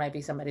 yeah, there might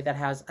be somebody that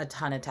has a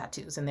ton of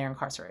tattoos and they're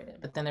incarcerated,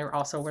 but then there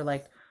also were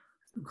like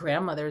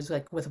grandmothers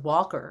like with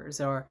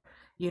walkers, or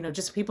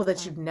just people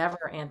that Wow. you'd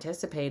never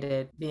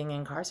anticipated being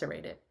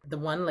incarcerated. The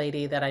one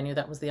lady that I knew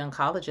that was the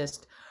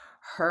oncologist,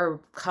 her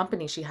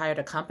company, she hired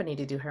a company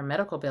to do her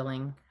medical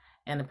billing,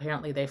 and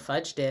apparently they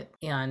fudged it,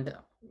 and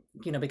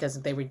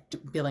because they were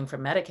billing for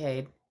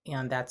Medicaid,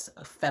 and that's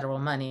federal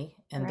money,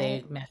 and Right.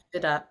 they messed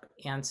it up,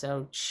 and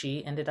so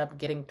she ended up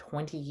getting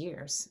 20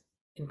 years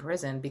in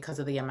prison because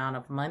of the amount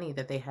of money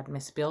that they had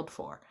misbilled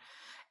for.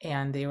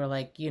 And they were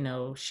like,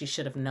 she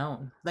should have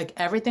known. Like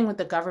everything with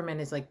the government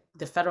is like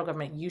the federal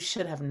government, you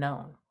should have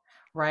known,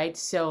 right?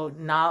 So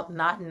not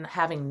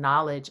having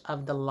knowledge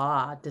of the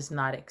law does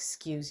not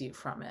excuse you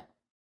from it.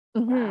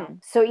 Wow.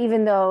 Mhm. So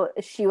even though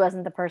she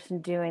wasn't the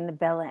person doing the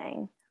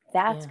billing,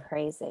 that's Yeah.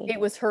 crazy. It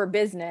was her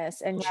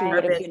business and she Her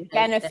would Right. have been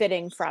business.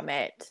 benefiting from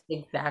it.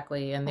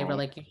 Exactly. And they were Right.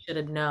 like, you should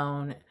have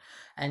known.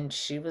 And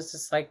she was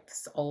just like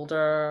this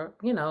older,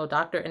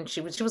 doctor. And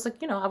she was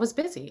like, I was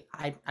busy.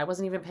 I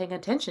wasn't even paying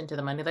attention to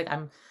the money. Like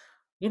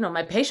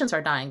my patients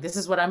are dying. This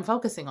is what I'm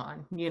focusing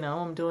on.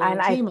 I'm doing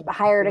And I chemo.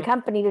 hired a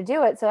company to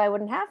do it so I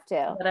wouldn't have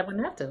to. But I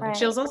wouldn't have to. And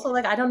she Right. was also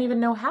like, I don't even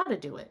know how to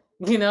do it,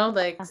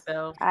 like,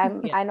 so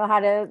yeah. I know how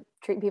to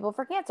treat people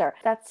for cancer.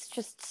 That's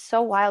just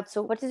so wild.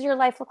 So what does your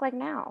life look like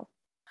now?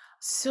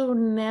 So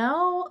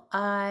now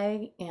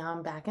I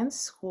am back in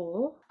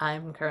school.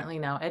 I'm currently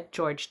now at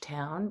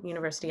Georgetown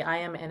University. I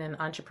am in an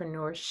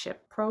entrepreneurship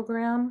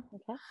program,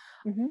 Okay.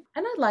 Mhm.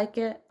 and I like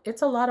it.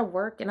 It's a lot of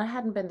work, and I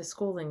hadn't been to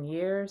school in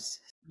years,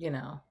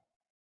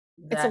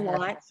 It's a that had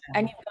lot,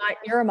 and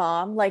happened. you're a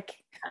mom,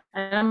 like,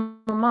 And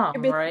I'm a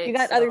you're mom, busy, you right?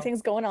 got other So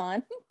things going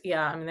on.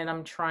 yeah, and then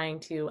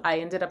I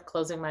ended up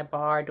closing my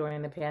bar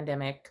during the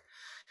pandemic.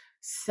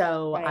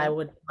 So I Right.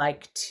 would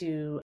like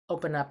to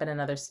open up in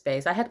another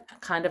space. I had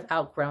kind of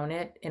outgrown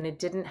it, and it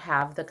didn't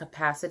have the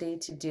capacity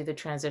to do the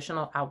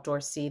transitional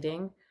outdoor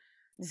seating.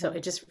 So Mhm.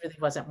 it just really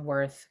wasn't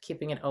worth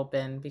keeping it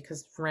open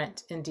because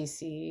rent in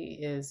DC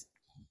is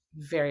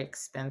very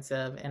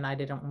expensive, and I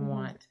didn't Mhm.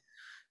 want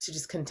to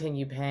just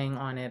continue paying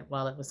on it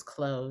while it was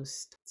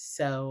closed.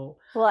 So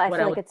Well, I what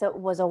feel I like would it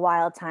was a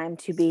wild time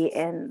to be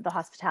in the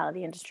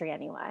hospitality industry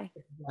anyway.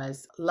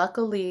 was,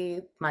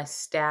 luckily my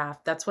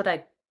staff, that's what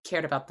I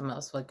cared about the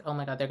most. Like, oh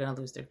my God, they're going to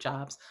lose their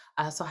jobs.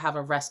 I also have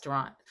a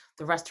restaurant.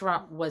 The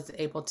restaurant was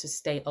able to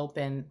stay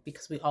open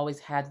because we always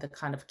had the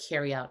kind of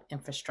carry out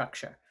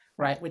infrastructure,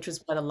 Right. right? Which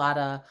was what a lot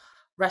of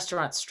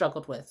restaurants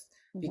struggled with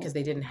Hmm. because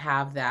they didn't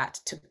have that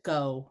to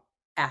go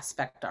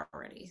aspect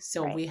already.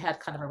 So Right. we had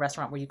kind of a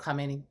restaurant where you come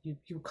in and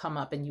you come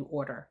up and you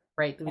order,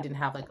 right? We Yep. didn't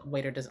have like a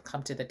waiter doesn't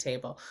come to the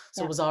table.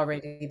 So it Yep. was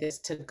already this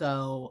to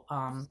go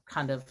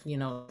kind of,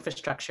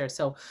 infrastructure.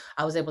 So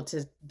I was able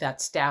to, that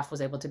staff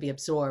was able to be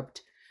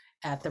absorbed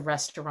at the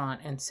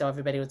restaurant. And so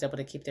everybody was able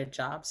to keep their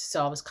jobs.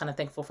 So I was kind of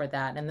thankful for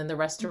that. And then the Mhm.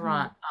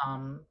 restaurant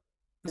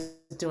is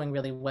doing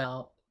really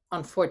well.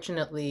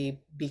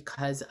 Unfortunately,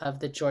 because of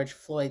the George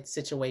Floyd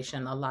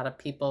situation, a lot of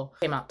people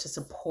came out to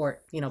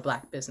support,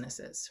 Black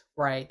businesses,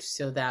 right?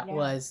 So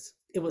Yeah.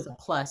 it was a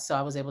plus. So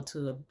I was able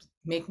to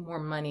make more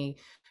money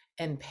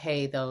and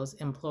pay those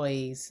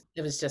employees.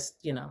 It was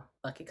just,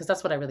 lucky, because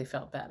that's what I really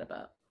felt bad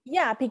about.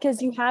 Yeah,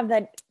 because you have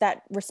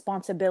that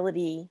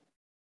responsibility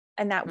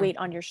and that weight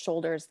on your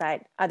shoulders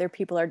that other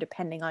people are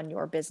depending on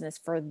your business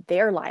for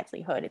their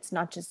livelihood. It's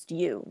not just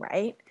you,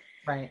 right?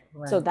 Right.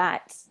 So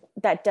Right.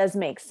 that does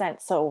make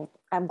sense. So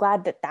I'm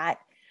glad that that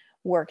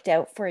worked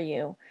out for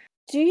you.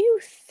 Do you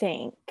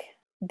think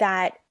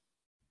that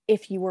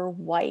if you were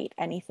white,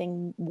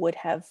 anything would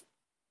have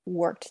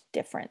worked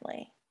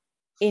differently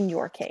in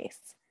your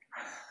case?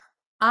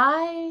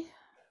 I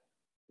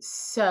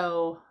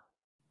so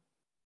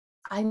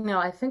I know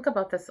I think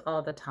about this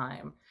all the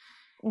time.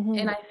 Mm-hmm.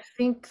 And I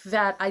think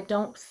that I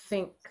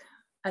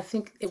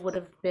think it would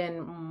have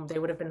been, they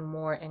would have been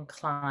more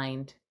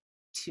inclined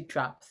to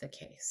drop the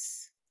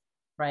case,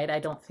 right? I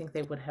don't think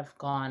they would have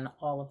gone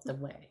all of the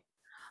way.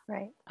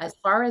 Right. As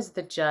far as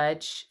the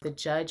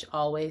judge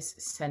always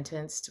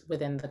sentenced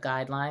within the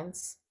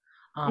guidelines.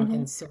 Mm-hmm.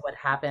 And so what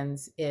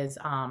happens is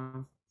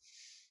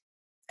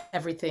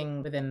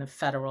everything within the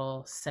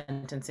federal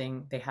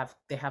sentencing, they have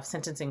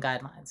sentencing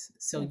guidelines.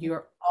 So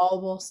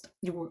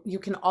Mm-hmm. you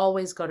can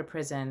always go to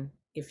prison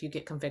if you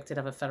get convicted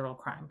of a federal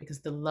crime,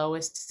 because the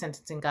lowest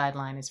sentencing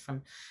guideline is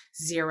from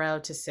 0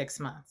 to 6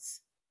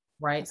 months,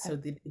 right?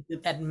 Okay. So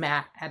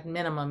at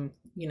minimum,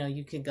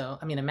 you could go,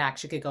 I mean, a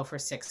max, you could go for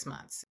 6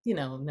 months.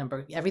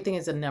 Everything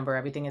is a number,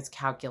 everything is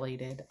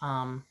calculated.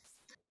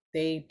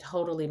 They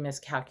totally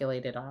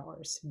miscalculated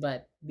ours,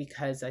 but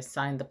because I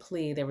signed the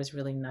plea, there was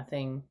really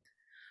nothing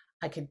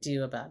I could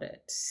do about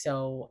it.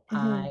 So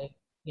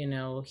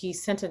Mm-hmm. he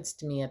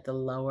sentenced me at the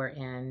lower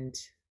end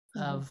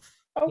Mm-hmm. of,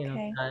 Okay.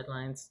 the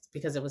guidelines,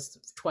 because it was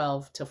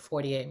 12 to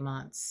 48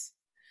 months.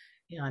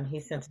 And he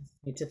sentenced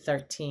me to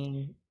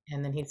 13,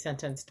 and then he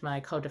sentenced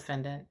my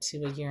co-defendant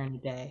to a year and a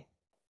day.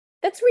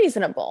 That's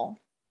reasonable.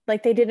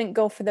 Like they didn't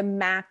go for the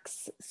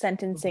max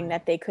sentencing Right.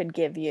 that they could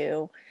give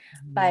you.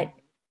 Mhm. But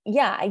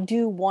yeah, I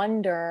do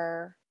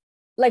wonder,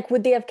 like,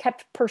 would they have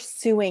kept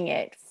pursuing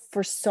it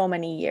for so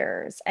many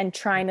years and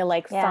trying to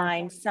like Yeah.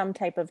 find some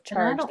type of And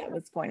I charge don't that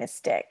was going to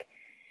stick?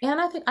 and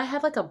I think I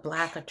had like a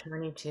black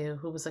attorney too,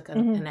 who was like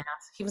Mm-hmm. an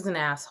ass. He was an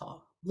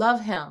asshole.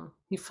 Love him.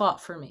 He fought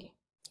for me,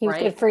 He was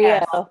good right? for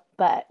Yes. you,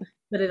 but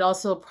But it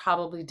also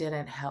probably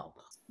didn't help,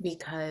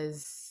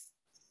 because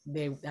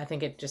I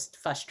think it just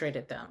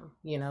frustrated them,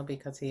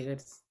 because he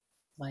was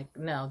like,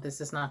 no,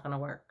 this is not going to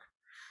work,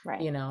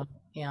 right. you know,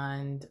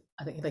 and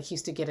I think like he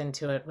used to get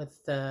into it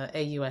with the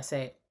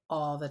AUSA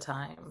all the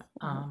time.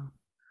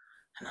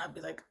 And I'd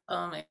be like,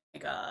 oh my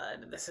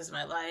God, this is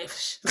my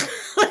life.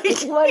 Like,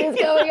 What is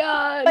going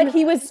on? But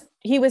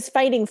he was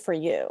fighting for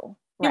you,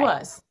 he right?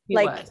 was, he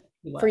Like was,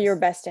 he for your was.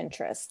 best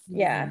interest.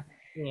 Yeah.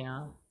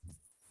 Yeah.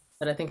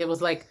 But I think it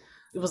was like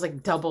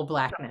double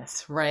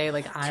blackness, right?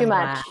 Like Too I'm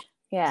much. black,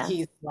 Yeah.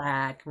 he's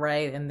black,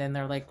 right? And then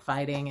they're like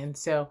fighting. And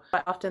so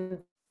I often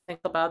think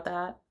about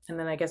that. And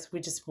then I guess we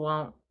just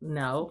won't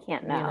know,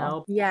 Can't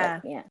know.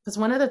 Yeah. Yeah. Because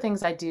one of the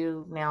things I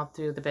do now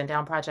through the Bend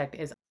Down Project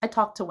is I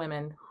talk to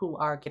women who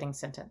are getting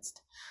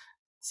sentenced.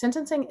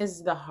 Sentencing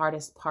is the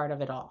hardest part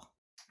of it all,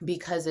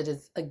 because it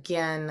is,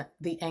 again,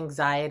 the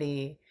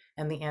anxiety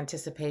and the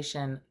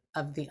anticipation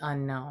of the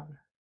unknown,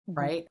 Mhm.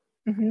 right?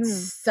 Mm-hmm.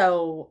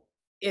 So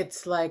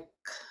it's like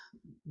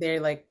they're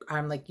like,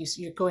 I'm like,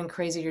 you're going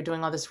crazy. You're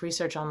doing all this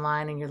research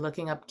online and you're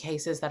looking up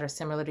cases that are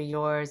similar to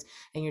yours,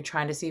 and you're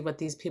trying to see what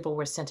these people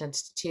were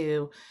sentenced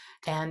to.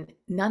 And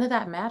none of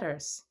that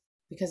matters,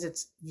 because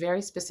it's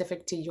very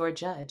specific to your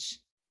judge,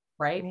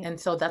 right? Right. And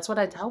so that's what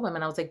I tell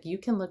women. I was like, you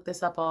can look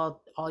this up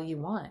all you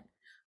want,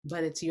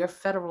 but it's your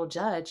federal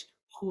judge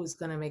who is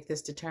going to make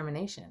this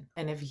determination.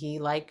 And if he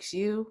likes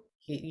you,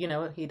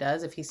 he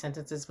does. If he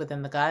sentences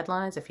within the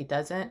guidelines, if he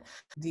doesn't,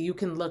 you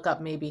can look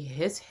up maybe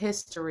his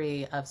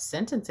history of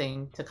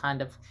sentencing to kind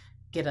of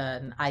get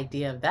an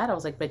idea of that. I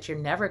was like, but you're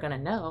never going to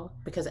know,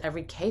 because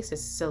every case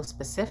is so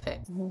specific.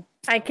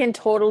 I can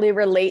totally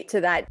relate to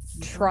that,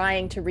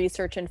 trying to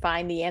research and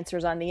find the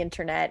answers on the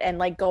internet and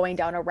like going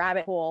down a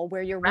rabbit hole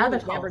where you're really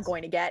Rabbit never holes.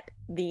 going to get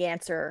the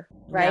answer,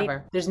 right?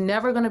 Never. There's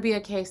never going to be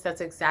a case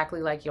that's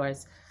exactly like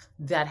yours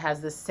that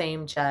has the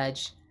same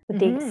judge. With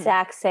the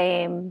exact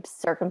same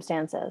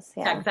circumstances.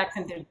 Yeah. Exact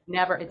same. It's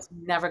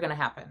never going to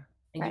happen.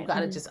 And you Right.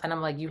 got to and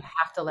I'm like, you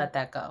have to let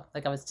that go.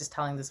 Like I was just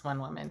telling this one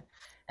woman,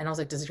 and I was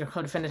like, does your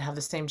co-defendant have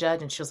the same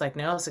judge? And she was like,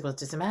 no. I was like, well, it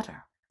doesn't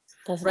matter.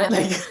 Doesn't Right?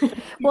 matter. Like,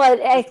 Well, it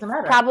doesn't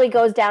matter. probably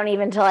goes down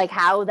even to like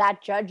how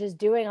that judge is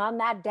doing on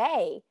that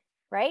day,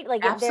 right?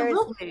 Like if there's,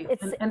 Absolutely.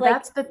 it's And like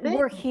that's the thing.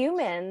 we're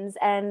humans,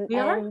 and We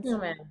are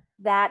human.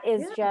 that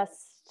is Yeah.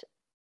 just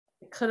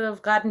Could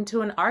have gotten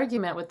to an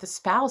argument with the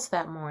spouse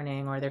that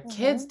morning, or their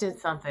kids did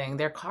something,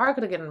 their car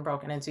could have gotten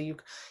broken into. You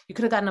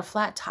could have gotten a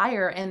flat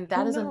tire, and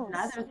that is knows?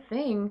 another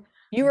thing.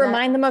 You that-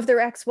 remind them of their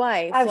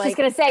ex-wife. I was just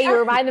gonna say, you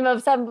remind them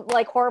of some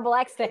like horrible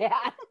ex they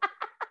had.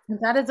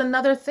 that is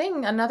another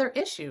thing, another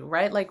issue,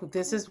 right? Like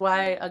this is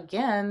why,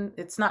 again,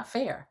 it's not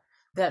fair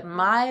that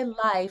my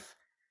life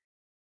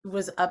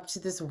was up to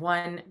this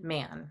one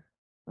man,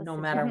 no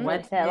matter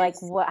what to, like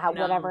his,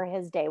 whatever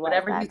his day was,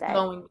 whatever that he's day.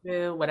 going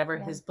through, whatever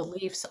his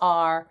beliefs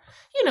are,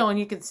 and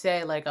you could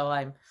say like, oh,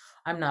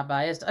 I'm not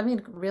biased. I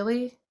mean,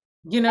 really?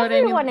 You know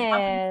Everyone what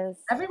I mean? is.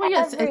 Everyone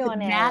is. It's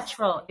Everyone is.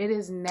 natural. It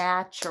is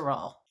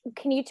natural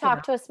Can you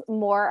talk to us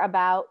more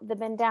about the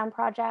Bend Down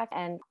Project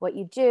and what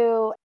you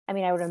do? I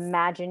mean, I would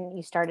imagine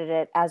you started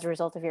it as a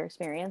result of your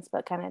experience,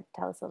 but kind of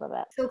tell us a little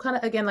bit. So kind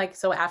of again, like,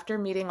 so after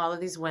meeting all of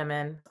these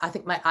women, I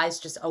think my eyes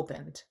just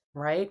opened,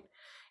 right?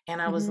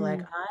 And I was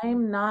like,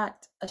 I'm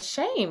not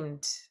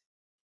ashamed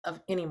of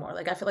anymore.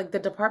 Like, I feel like the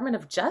Department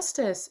of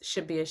Justice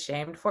should be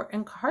ashamed for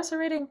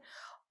incarcerating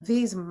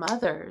these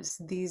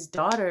mothers, these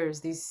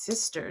daughters, these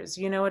sisters,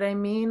 you know what I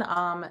mean?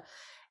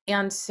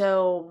 And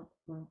so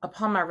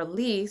upon my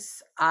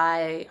release,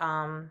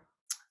 well,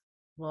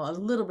 a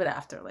little bit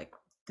after, like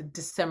the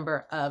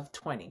December of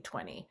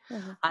 2020,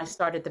 I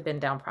started the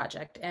Bend Down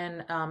Project.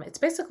 And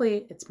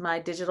it's my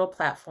digital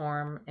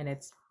platform, and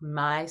it's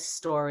my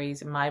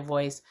stories and my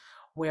voice,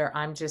 where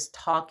I'm just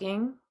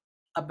talking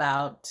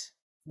about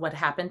what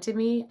happened to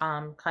me,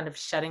 kind of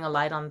shedding a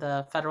light on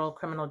the federal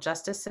criminal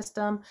justice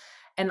system,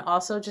 and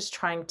also just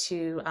trying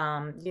to,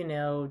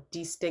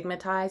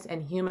 destigmatize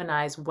and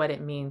humanize what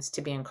it means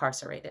to be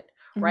incarcerated,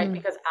 right?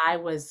 Because I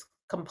was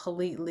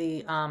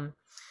completely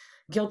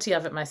guilty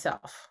of it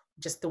myself,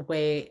 just the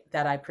way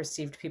that I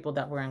perceived people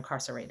that were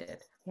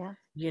incarcerated. Yeah.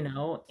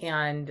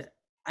 And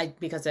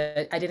because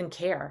I didn't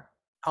care,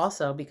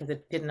 also because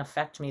it didn't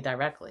affect me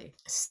directly.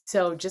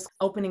 So just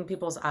opening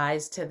people's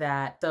eyes to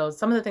that. So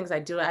some of the things I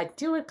do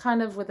it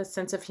kind of with a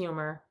sense of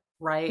humor,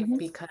 right?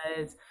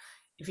 Because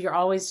if you're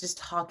always just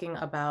talking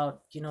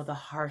about, the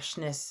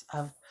harshness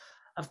of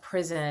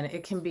prison,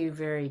 it can be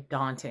very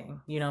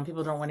daunting, and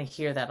people don't want to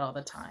hear that all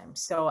the time.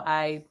 So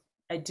I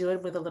do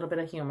it with a little bit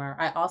of humor.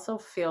 I also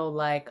feel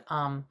like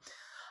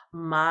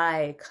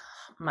my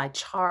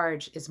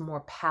charge is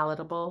more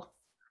palatable,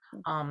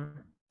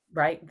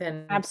 right?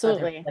 Than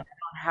Absolutely. I don't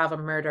have a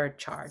murder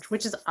charge,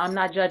 which is, I'm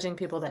not judging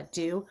people that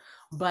do,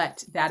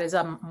 but that is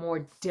a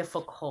more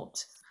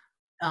difficult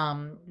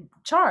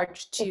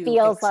charge to. It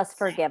feels less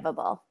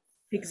forgivable.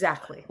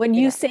 Exactly. When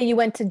you say you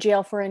went to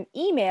jail for an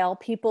email,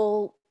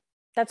 people,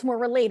 that's more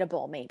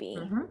relatable, maybe.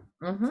 I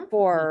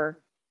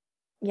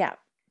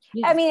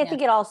mean, I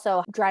think it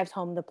also drives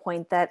home the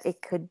point that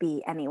it could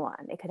be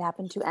anyone. It could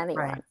happen to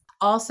anyone. Right.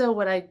 Also,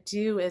 what I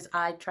do is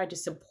I try to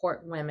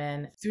support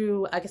women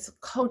through, I guess,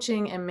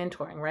 coaching and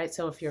mentoring, right?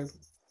 So if you're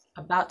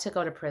about to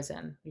go to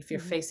prison, if you're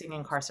facing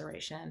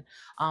incarceration,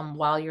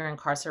 while you're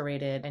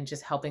incarcerated, and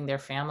just helping their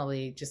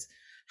family, just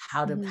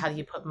how do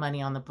you put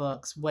money on the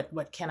books?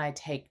 What can I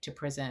take to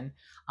prison?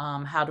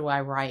 How do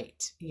I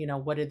write?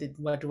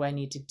 What do I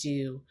need to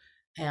do?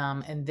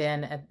 And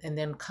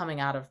then coming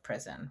out of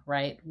prison,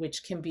 right?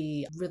 Which can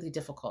be really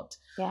difficult.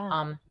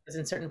 Yeah. Because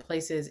in certain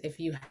places, if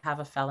you have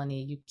a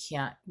felony, you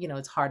can't,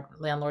 it's hard.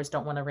 Landlords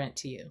don't want to rent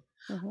to you.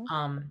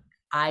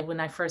 When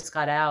I first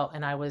got out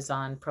and I was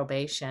on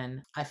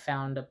probation, I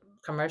found a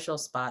commercial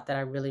spot that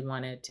I really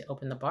wanted to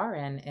open the bar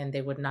in, and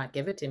they would not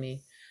give it to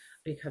me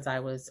because I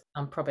was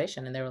on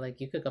probation, and they were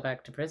like, you could go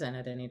back to prison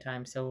at any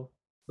time, so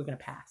we're going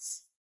to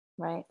pass.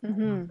 Right. Like,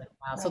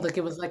 wow. So like,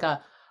 it was like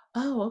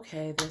oh,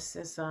 okay, this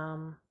is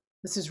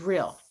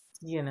real,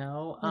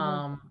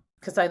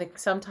 because I think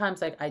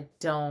sometimes, like, I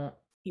don't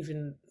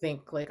even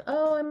think like,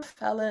 oh, I'm a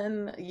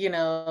felon,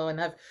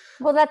 and I've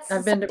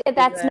been to prison,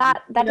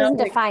 that doesn't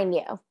define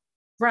you.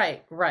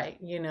 Right.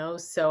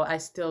 So I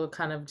still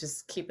kind of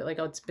just keep it like,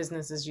 oh, it's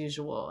business as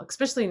usual,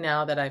 especially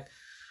now that I've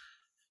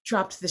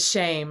dropped the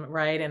shame,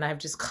 right? And I've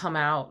just come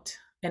out,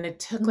 and it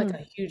took like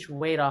a huge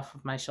weight off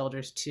of my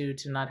shoulders too,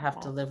 to not have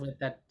to live with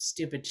that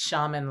stupid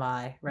shaman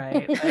lie,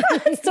 right?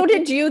 So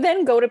did you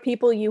then go to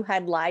people you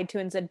had lied to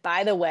and said,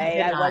 by the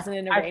way, I wasn't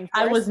in a rainforest?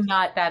 I was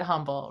not that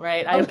humble,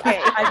 right? Okay.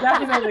 I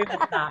definitely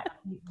was not.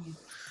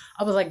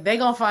 I was like, they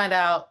gonna find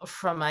out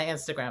from my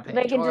Instagram page.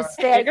 They can just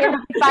stay,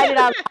 find it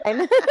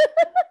online.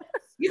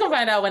 You can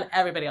find out when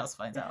everybody else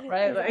finds out,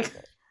 right? Like,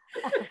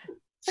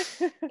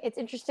 it's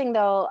interesting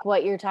though,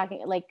 what you're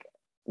talking, like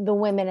the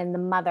women and the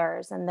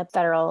mothers and the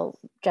federal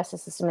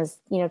justice system is,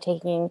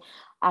 taking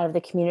out of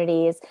the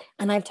communities.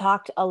 And I've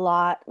talked a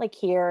lot, like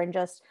here and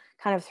just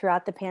kind of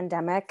throughout the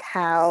pandemic,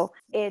 how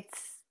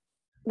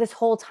this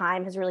whole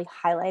time has really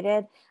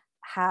highlighted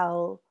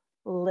how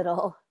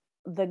little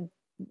the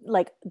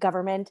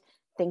government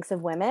thinks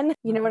of women,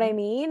 you know what I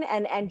mean?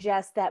 And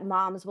just that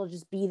moms will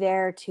just be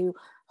there to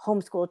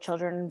homeschool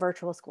children,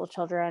 virtual school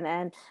children,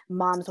 and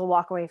moms will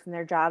walk away from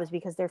their jobs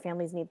because their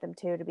families need them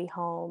to be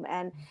home.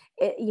 And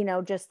it,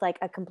 just like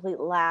a complete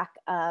lack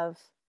of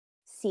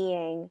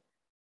seeing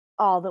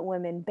all that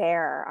women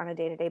bear on a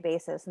day-to-day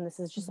basis. And this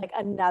is just like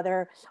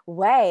another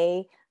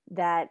way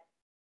that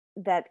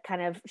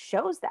kind of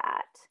shows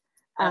that.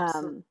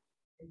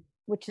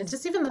 Which is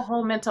just even the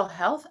whole mental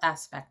health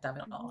aspect of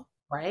it all,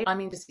 right? I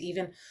mean, just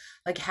even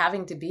like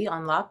having to be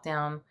on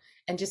lockdown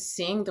and just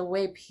seeing the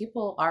way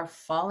people are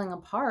falling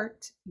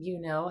apart,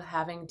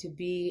 having to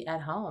be at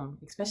home,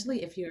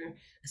 especially if you're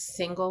a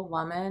single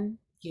woman,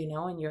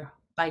 and you're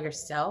by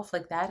yourself.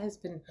 Like, that has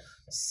been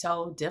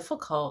so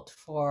difficult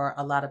for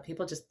a lot of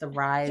people, just the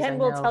rise. Jen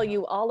will tell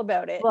you all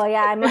about it. Well,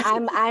 yeah,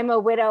 I'm a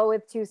widow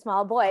with 2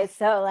 small boys.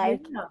 So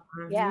like,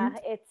 yeah,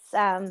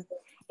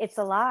 it's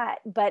a lot,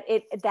 but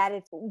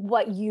it's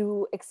what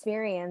you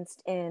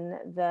experienced in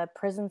the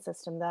prison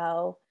system,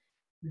 though,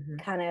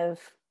 kind of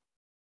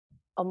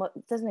almost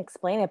doesn't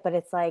explain it, but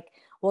it's like,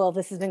 well,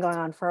 this has been going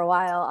on for a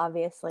while,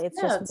 obviously.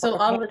 It's just So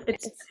all of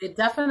it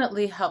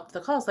definitely helped the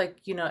cause. Like,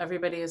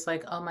 everybody is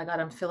like, oh my God,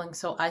 I'm feeling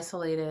so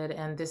isolated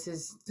and this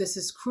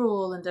is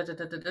cruel and da da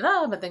da da da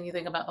da. But then you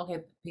think about, okay,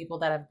 people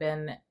that have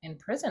been in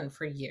prison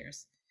for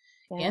years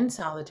in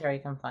solitary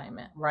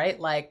confinement, right?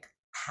 Like,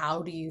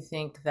 how do you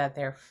think that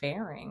they're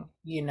faring?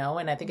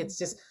 And I think it's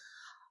just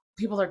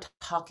people are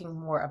talking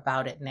more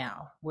about it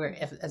now, where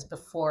as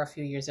before a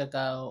few years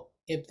ago,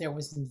 if there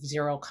was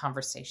zero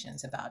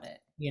conversations about it,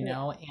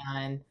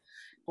 and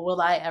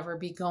will I ever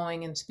be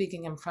going and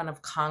speaking in front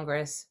of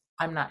Congress?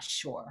 I'm not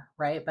sure,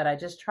 right? But I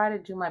just try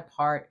to do my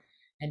part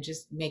and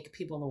just make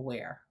people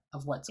aware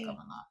of what's going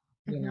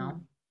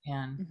on,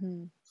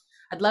 and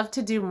I'd love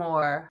to do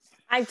more.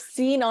 I've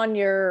seen on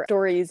your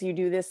stories you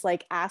do this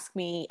like ask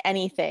me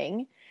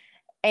anything,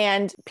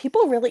 and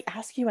people really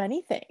ask you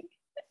anything.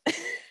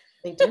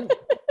 They do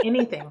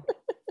anything.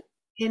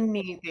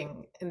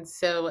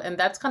 And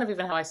that's kind of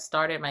even how I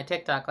started my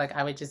TikTok. Like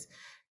I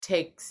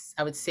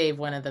would save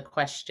one of the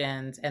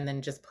questions and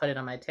then just put it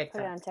on my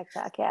TikTok. Put it on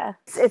TikTok, yeah.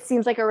 It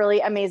seems like a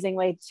really amazing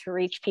way to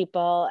reach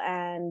people,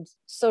 and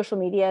social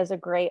media is a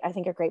great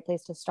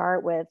place to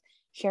start with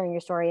sharing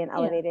your story and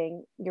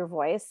elevating your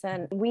voice.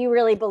 And we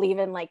really believe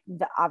in like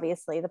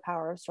obviously the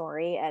power of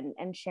story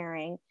and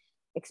sharing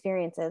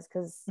experiences,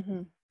 because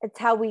it's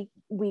how we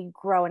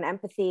grow in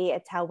empathy.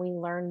 It's how we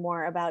learn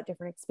more about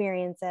different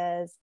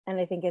experiences. And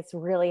I think it's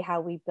really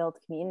how we build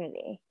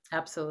community.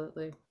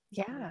 Absolutely.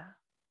 Yeah.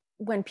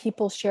 When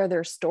people share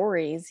their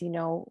stories,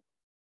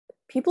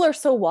 people are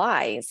so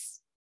wise.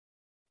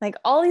 Like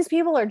all these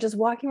people are just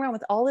walking around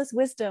with all this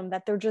wisdom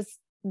that they're just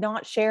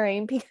not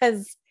sharing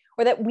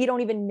or that we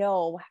don't even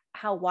know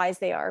how wise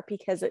they are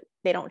because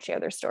they don't share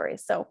their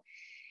stories. So,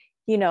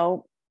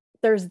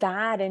 there's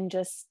that. And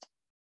just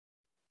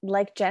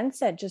like Jen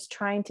said, just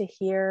trying to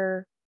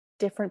hear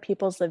different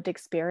people's lived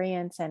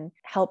experience and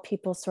help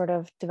people sort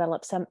of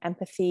develop some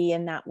empathy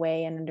in that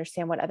way and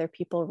understand what other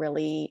people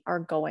really are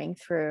going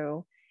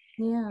through.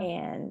 Yeah.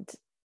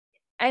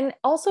 And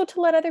also to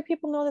let other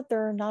people know that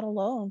they're not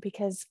alone,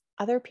 because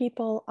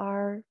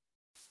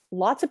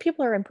lots of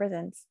people are in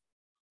prisons.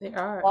 They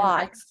are.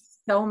 Lots.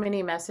 So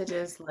many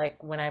messages,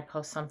 like when I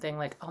post something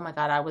like, oh my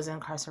God, I was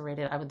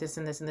incarcerated. I would this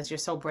and this and this. You're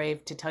so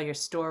brave to tell your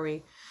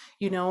story,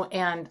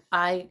 and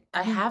I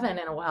haven't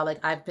in a while.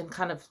 Like I've been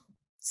kind of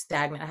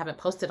stagnant. I haven't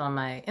posted on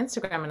my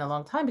Instagram in a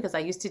long time because I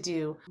used to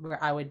do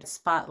where I would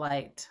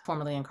spotlight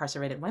formerly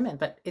incarcerated women,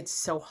 but it's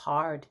so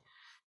hard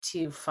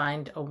to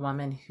find a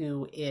woman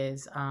who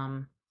is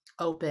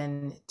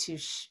open to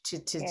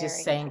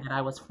just saying that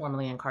I was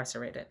formerly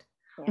incarcerated,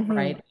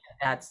 right?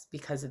 That's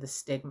because of the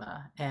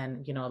stigma,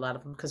 and a lot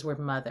of them because we're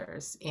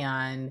mothers,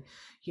 and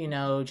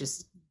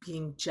just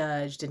being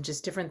judged and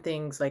just different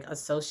things like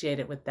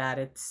associated with that.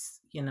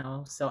 It's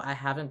so I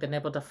haven't been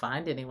able to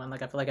find anyone.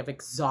 Like I feel like I've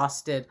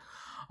exhausted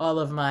all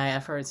of my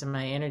efforts and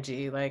my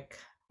energy, like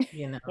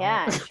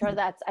yeah, I'm sure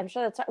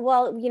that's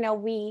well,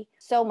 we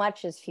so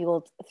much is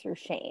fueled through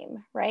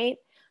shame, right?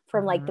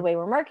 From like the way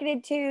we're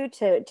marketed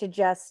to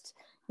just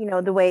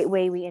the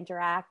way we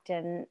interact.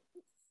 And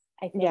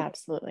I think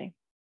absolutely,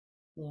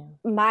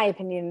 my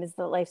opinion is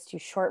that life's too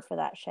short for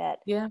that shit.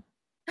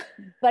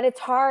 But it's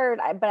hard.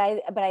 But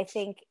I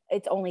think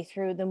it's only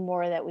through the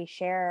more that we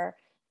share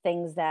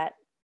things that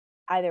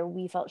either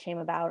we felt shame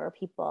about or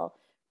people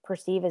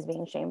perceive as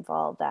being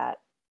shameful that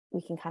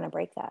we can kind of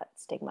break that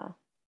stigma.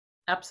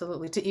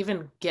 Absolutely, to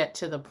even get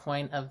to the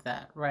point of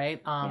that,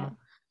 right?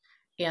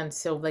 And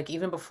so like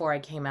even before I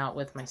came out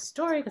with my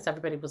story, because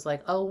everybody was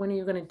like, oh, when are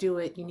you going to do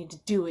it? You need to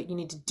do it. You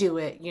need to do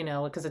it,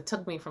 because it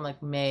took me from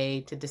like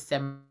May to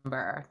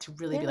December to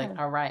really be like,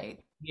 all right,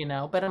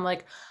 but I'm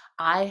like,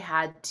 I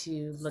had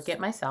to look at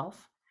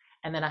myself,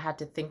 and then I had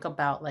to think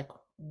about like,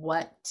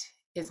 what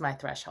is my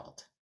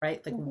threshold,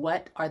 right? Like,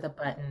 what are the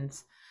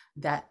buttons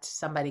that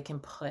somebody can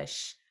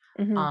push?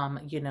 If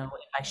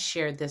I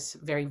share this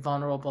very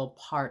vulnerable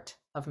part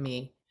of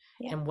me,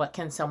 and what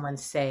can someone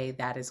say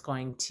that is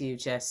going to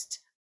just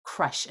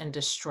crush and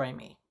destroy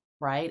me,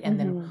 right? And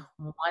then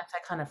once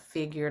I kind of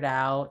figured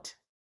out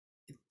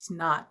it's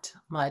not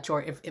much,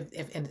 or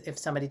if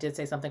somebody did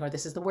say something, or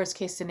this is the worst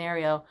case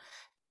scenario,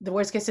 the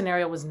worst case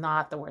scenario was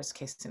not the worst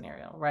case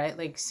scenario, right?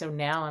 Like, so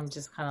now I'm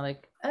just kind of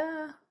like,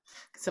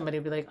 somebody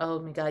will be like, oh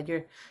my God,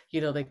 you're,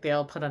 like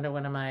they'll put under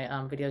one of my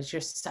videos,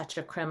 you're such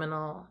a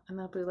criminal. And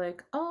I'll be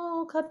like,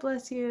 oh, God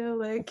bless you.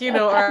 Like,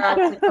 or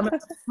I'm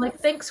like,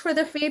 thanks for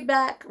the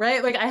feedback,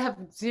 right? Like I have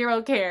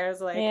zero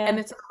cares. Like, and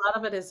it's a lot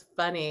of it is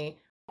funny.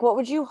 What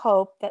would you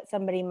hope that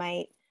somebody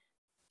might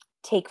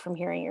take from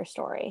hearing your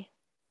story?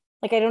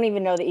 Like, I don't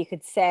even know that you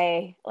could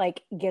say,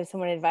 like, give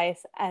someone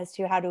advice as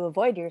to how to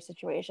avoid your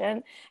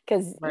situation,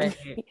 because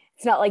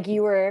it's not like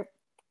you were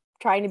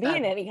trying to be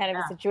in any kind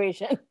of a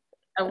situation.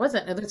 I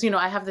wasn't.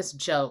 I have this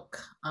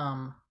joke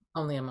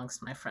only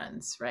amongst my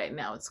friends, right?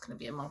 Now it's going to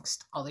be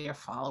amongst all of your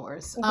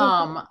followers.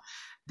 Mm-hmm.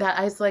 That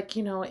I was like,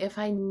 if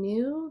I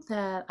knew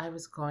that I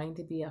was going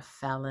to be a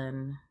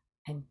felon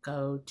and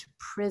go to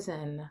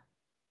prison,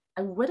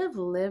 I would have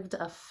lived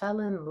a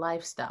felon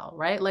lifestyle,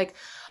 right? Like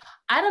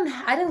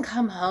I didn't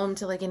come home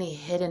to like any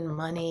hidden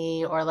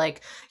money or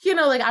like,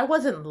 like I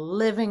wasn't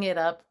living it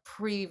up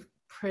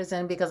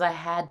pre-prison because I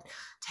had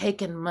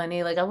taken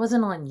money. Like I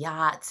wasn't on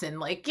yachts and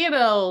like,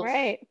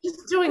 Right.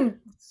 just doing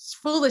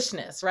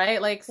foolishness,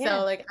 right? Like Yeah.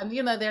 so like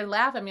they're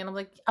laughing at me and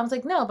I was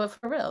like, no, but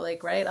for real,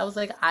 like, right? I was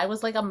like I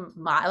was like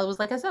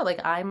I said,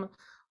 like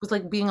was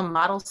like being a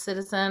model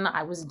citizen.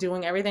 I was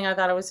doing everything I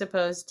thought I was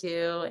supposed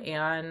to,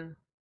 and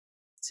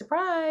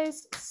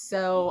surprise.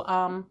 So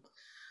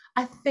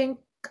I think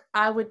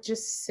I would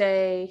just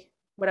say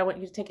what I want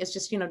you to take is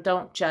just,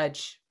 don't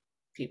judge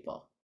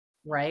people,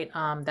 right?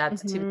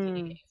 That's to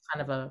me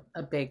kind of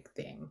a big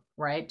thing,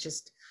 right?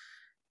 Just,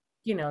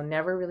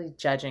 never really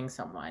judging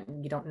someone.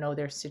 You don't know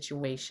their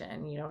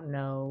situation. You don't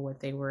know what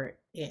they were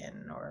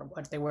in or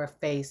what they were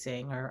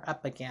facing or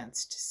up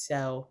against.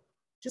 So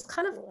just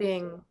kind of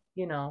being,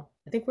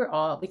 I think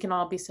we can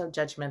all be so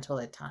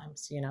judgmental at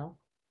times,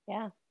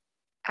 Yeah.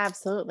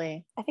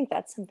 Absolutely. I think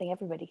that's something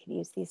everybody could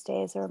use these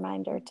days, a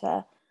reminder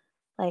to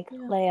like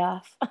Yeah. lay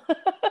off.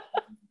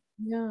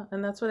 Yeah,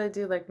 and that's what I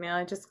do. Like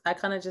now, I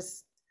kind of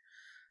just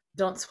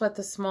don't sweat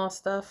the small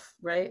stuff,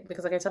 right?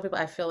 Because like I tell people,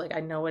 I feel like I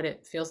know what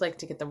it feels like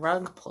to get the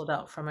rug pulled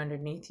out from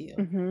underneath you,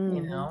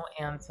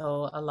 and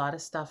so a lot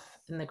of stuff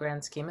in the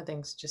grand scheme of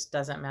things just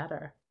doesn't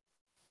matter.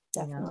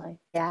 Definitely.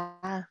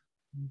 Yeah.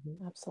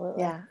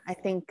 Absolutely. Yeah. I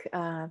think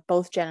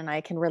both Jen and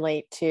I can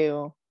relate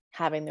to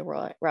having the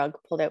rug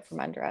pulled out from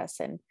under us.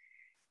 And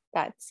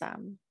that's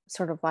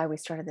sort of why we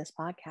started this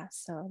podcast.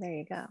 So there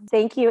you go.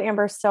 Thank you,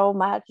 Amber, so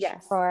much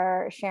Yes.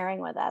 for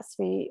sharing with us.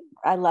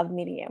 I love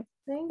meeting you.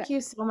 Thank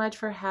you so much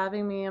for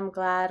having me. I'm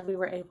glad we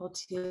were able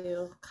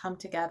to come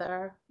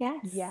together.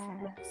 Yes.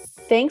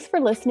 Thanks for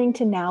listening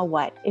to Now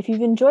What. If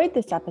you've enjoyed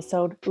this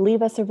episode,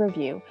 leave us a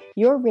review.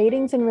 Your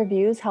ratings and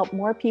reviews help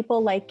more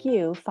people like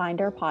you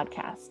find our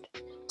podcast.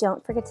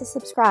 Don't forget to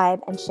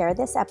subscribe and share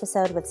this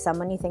episode with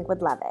someone you think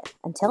would love it.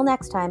 Until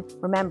next time,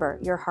 remember,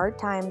 your hard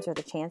times are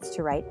the chance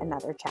to write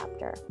another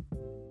chapter.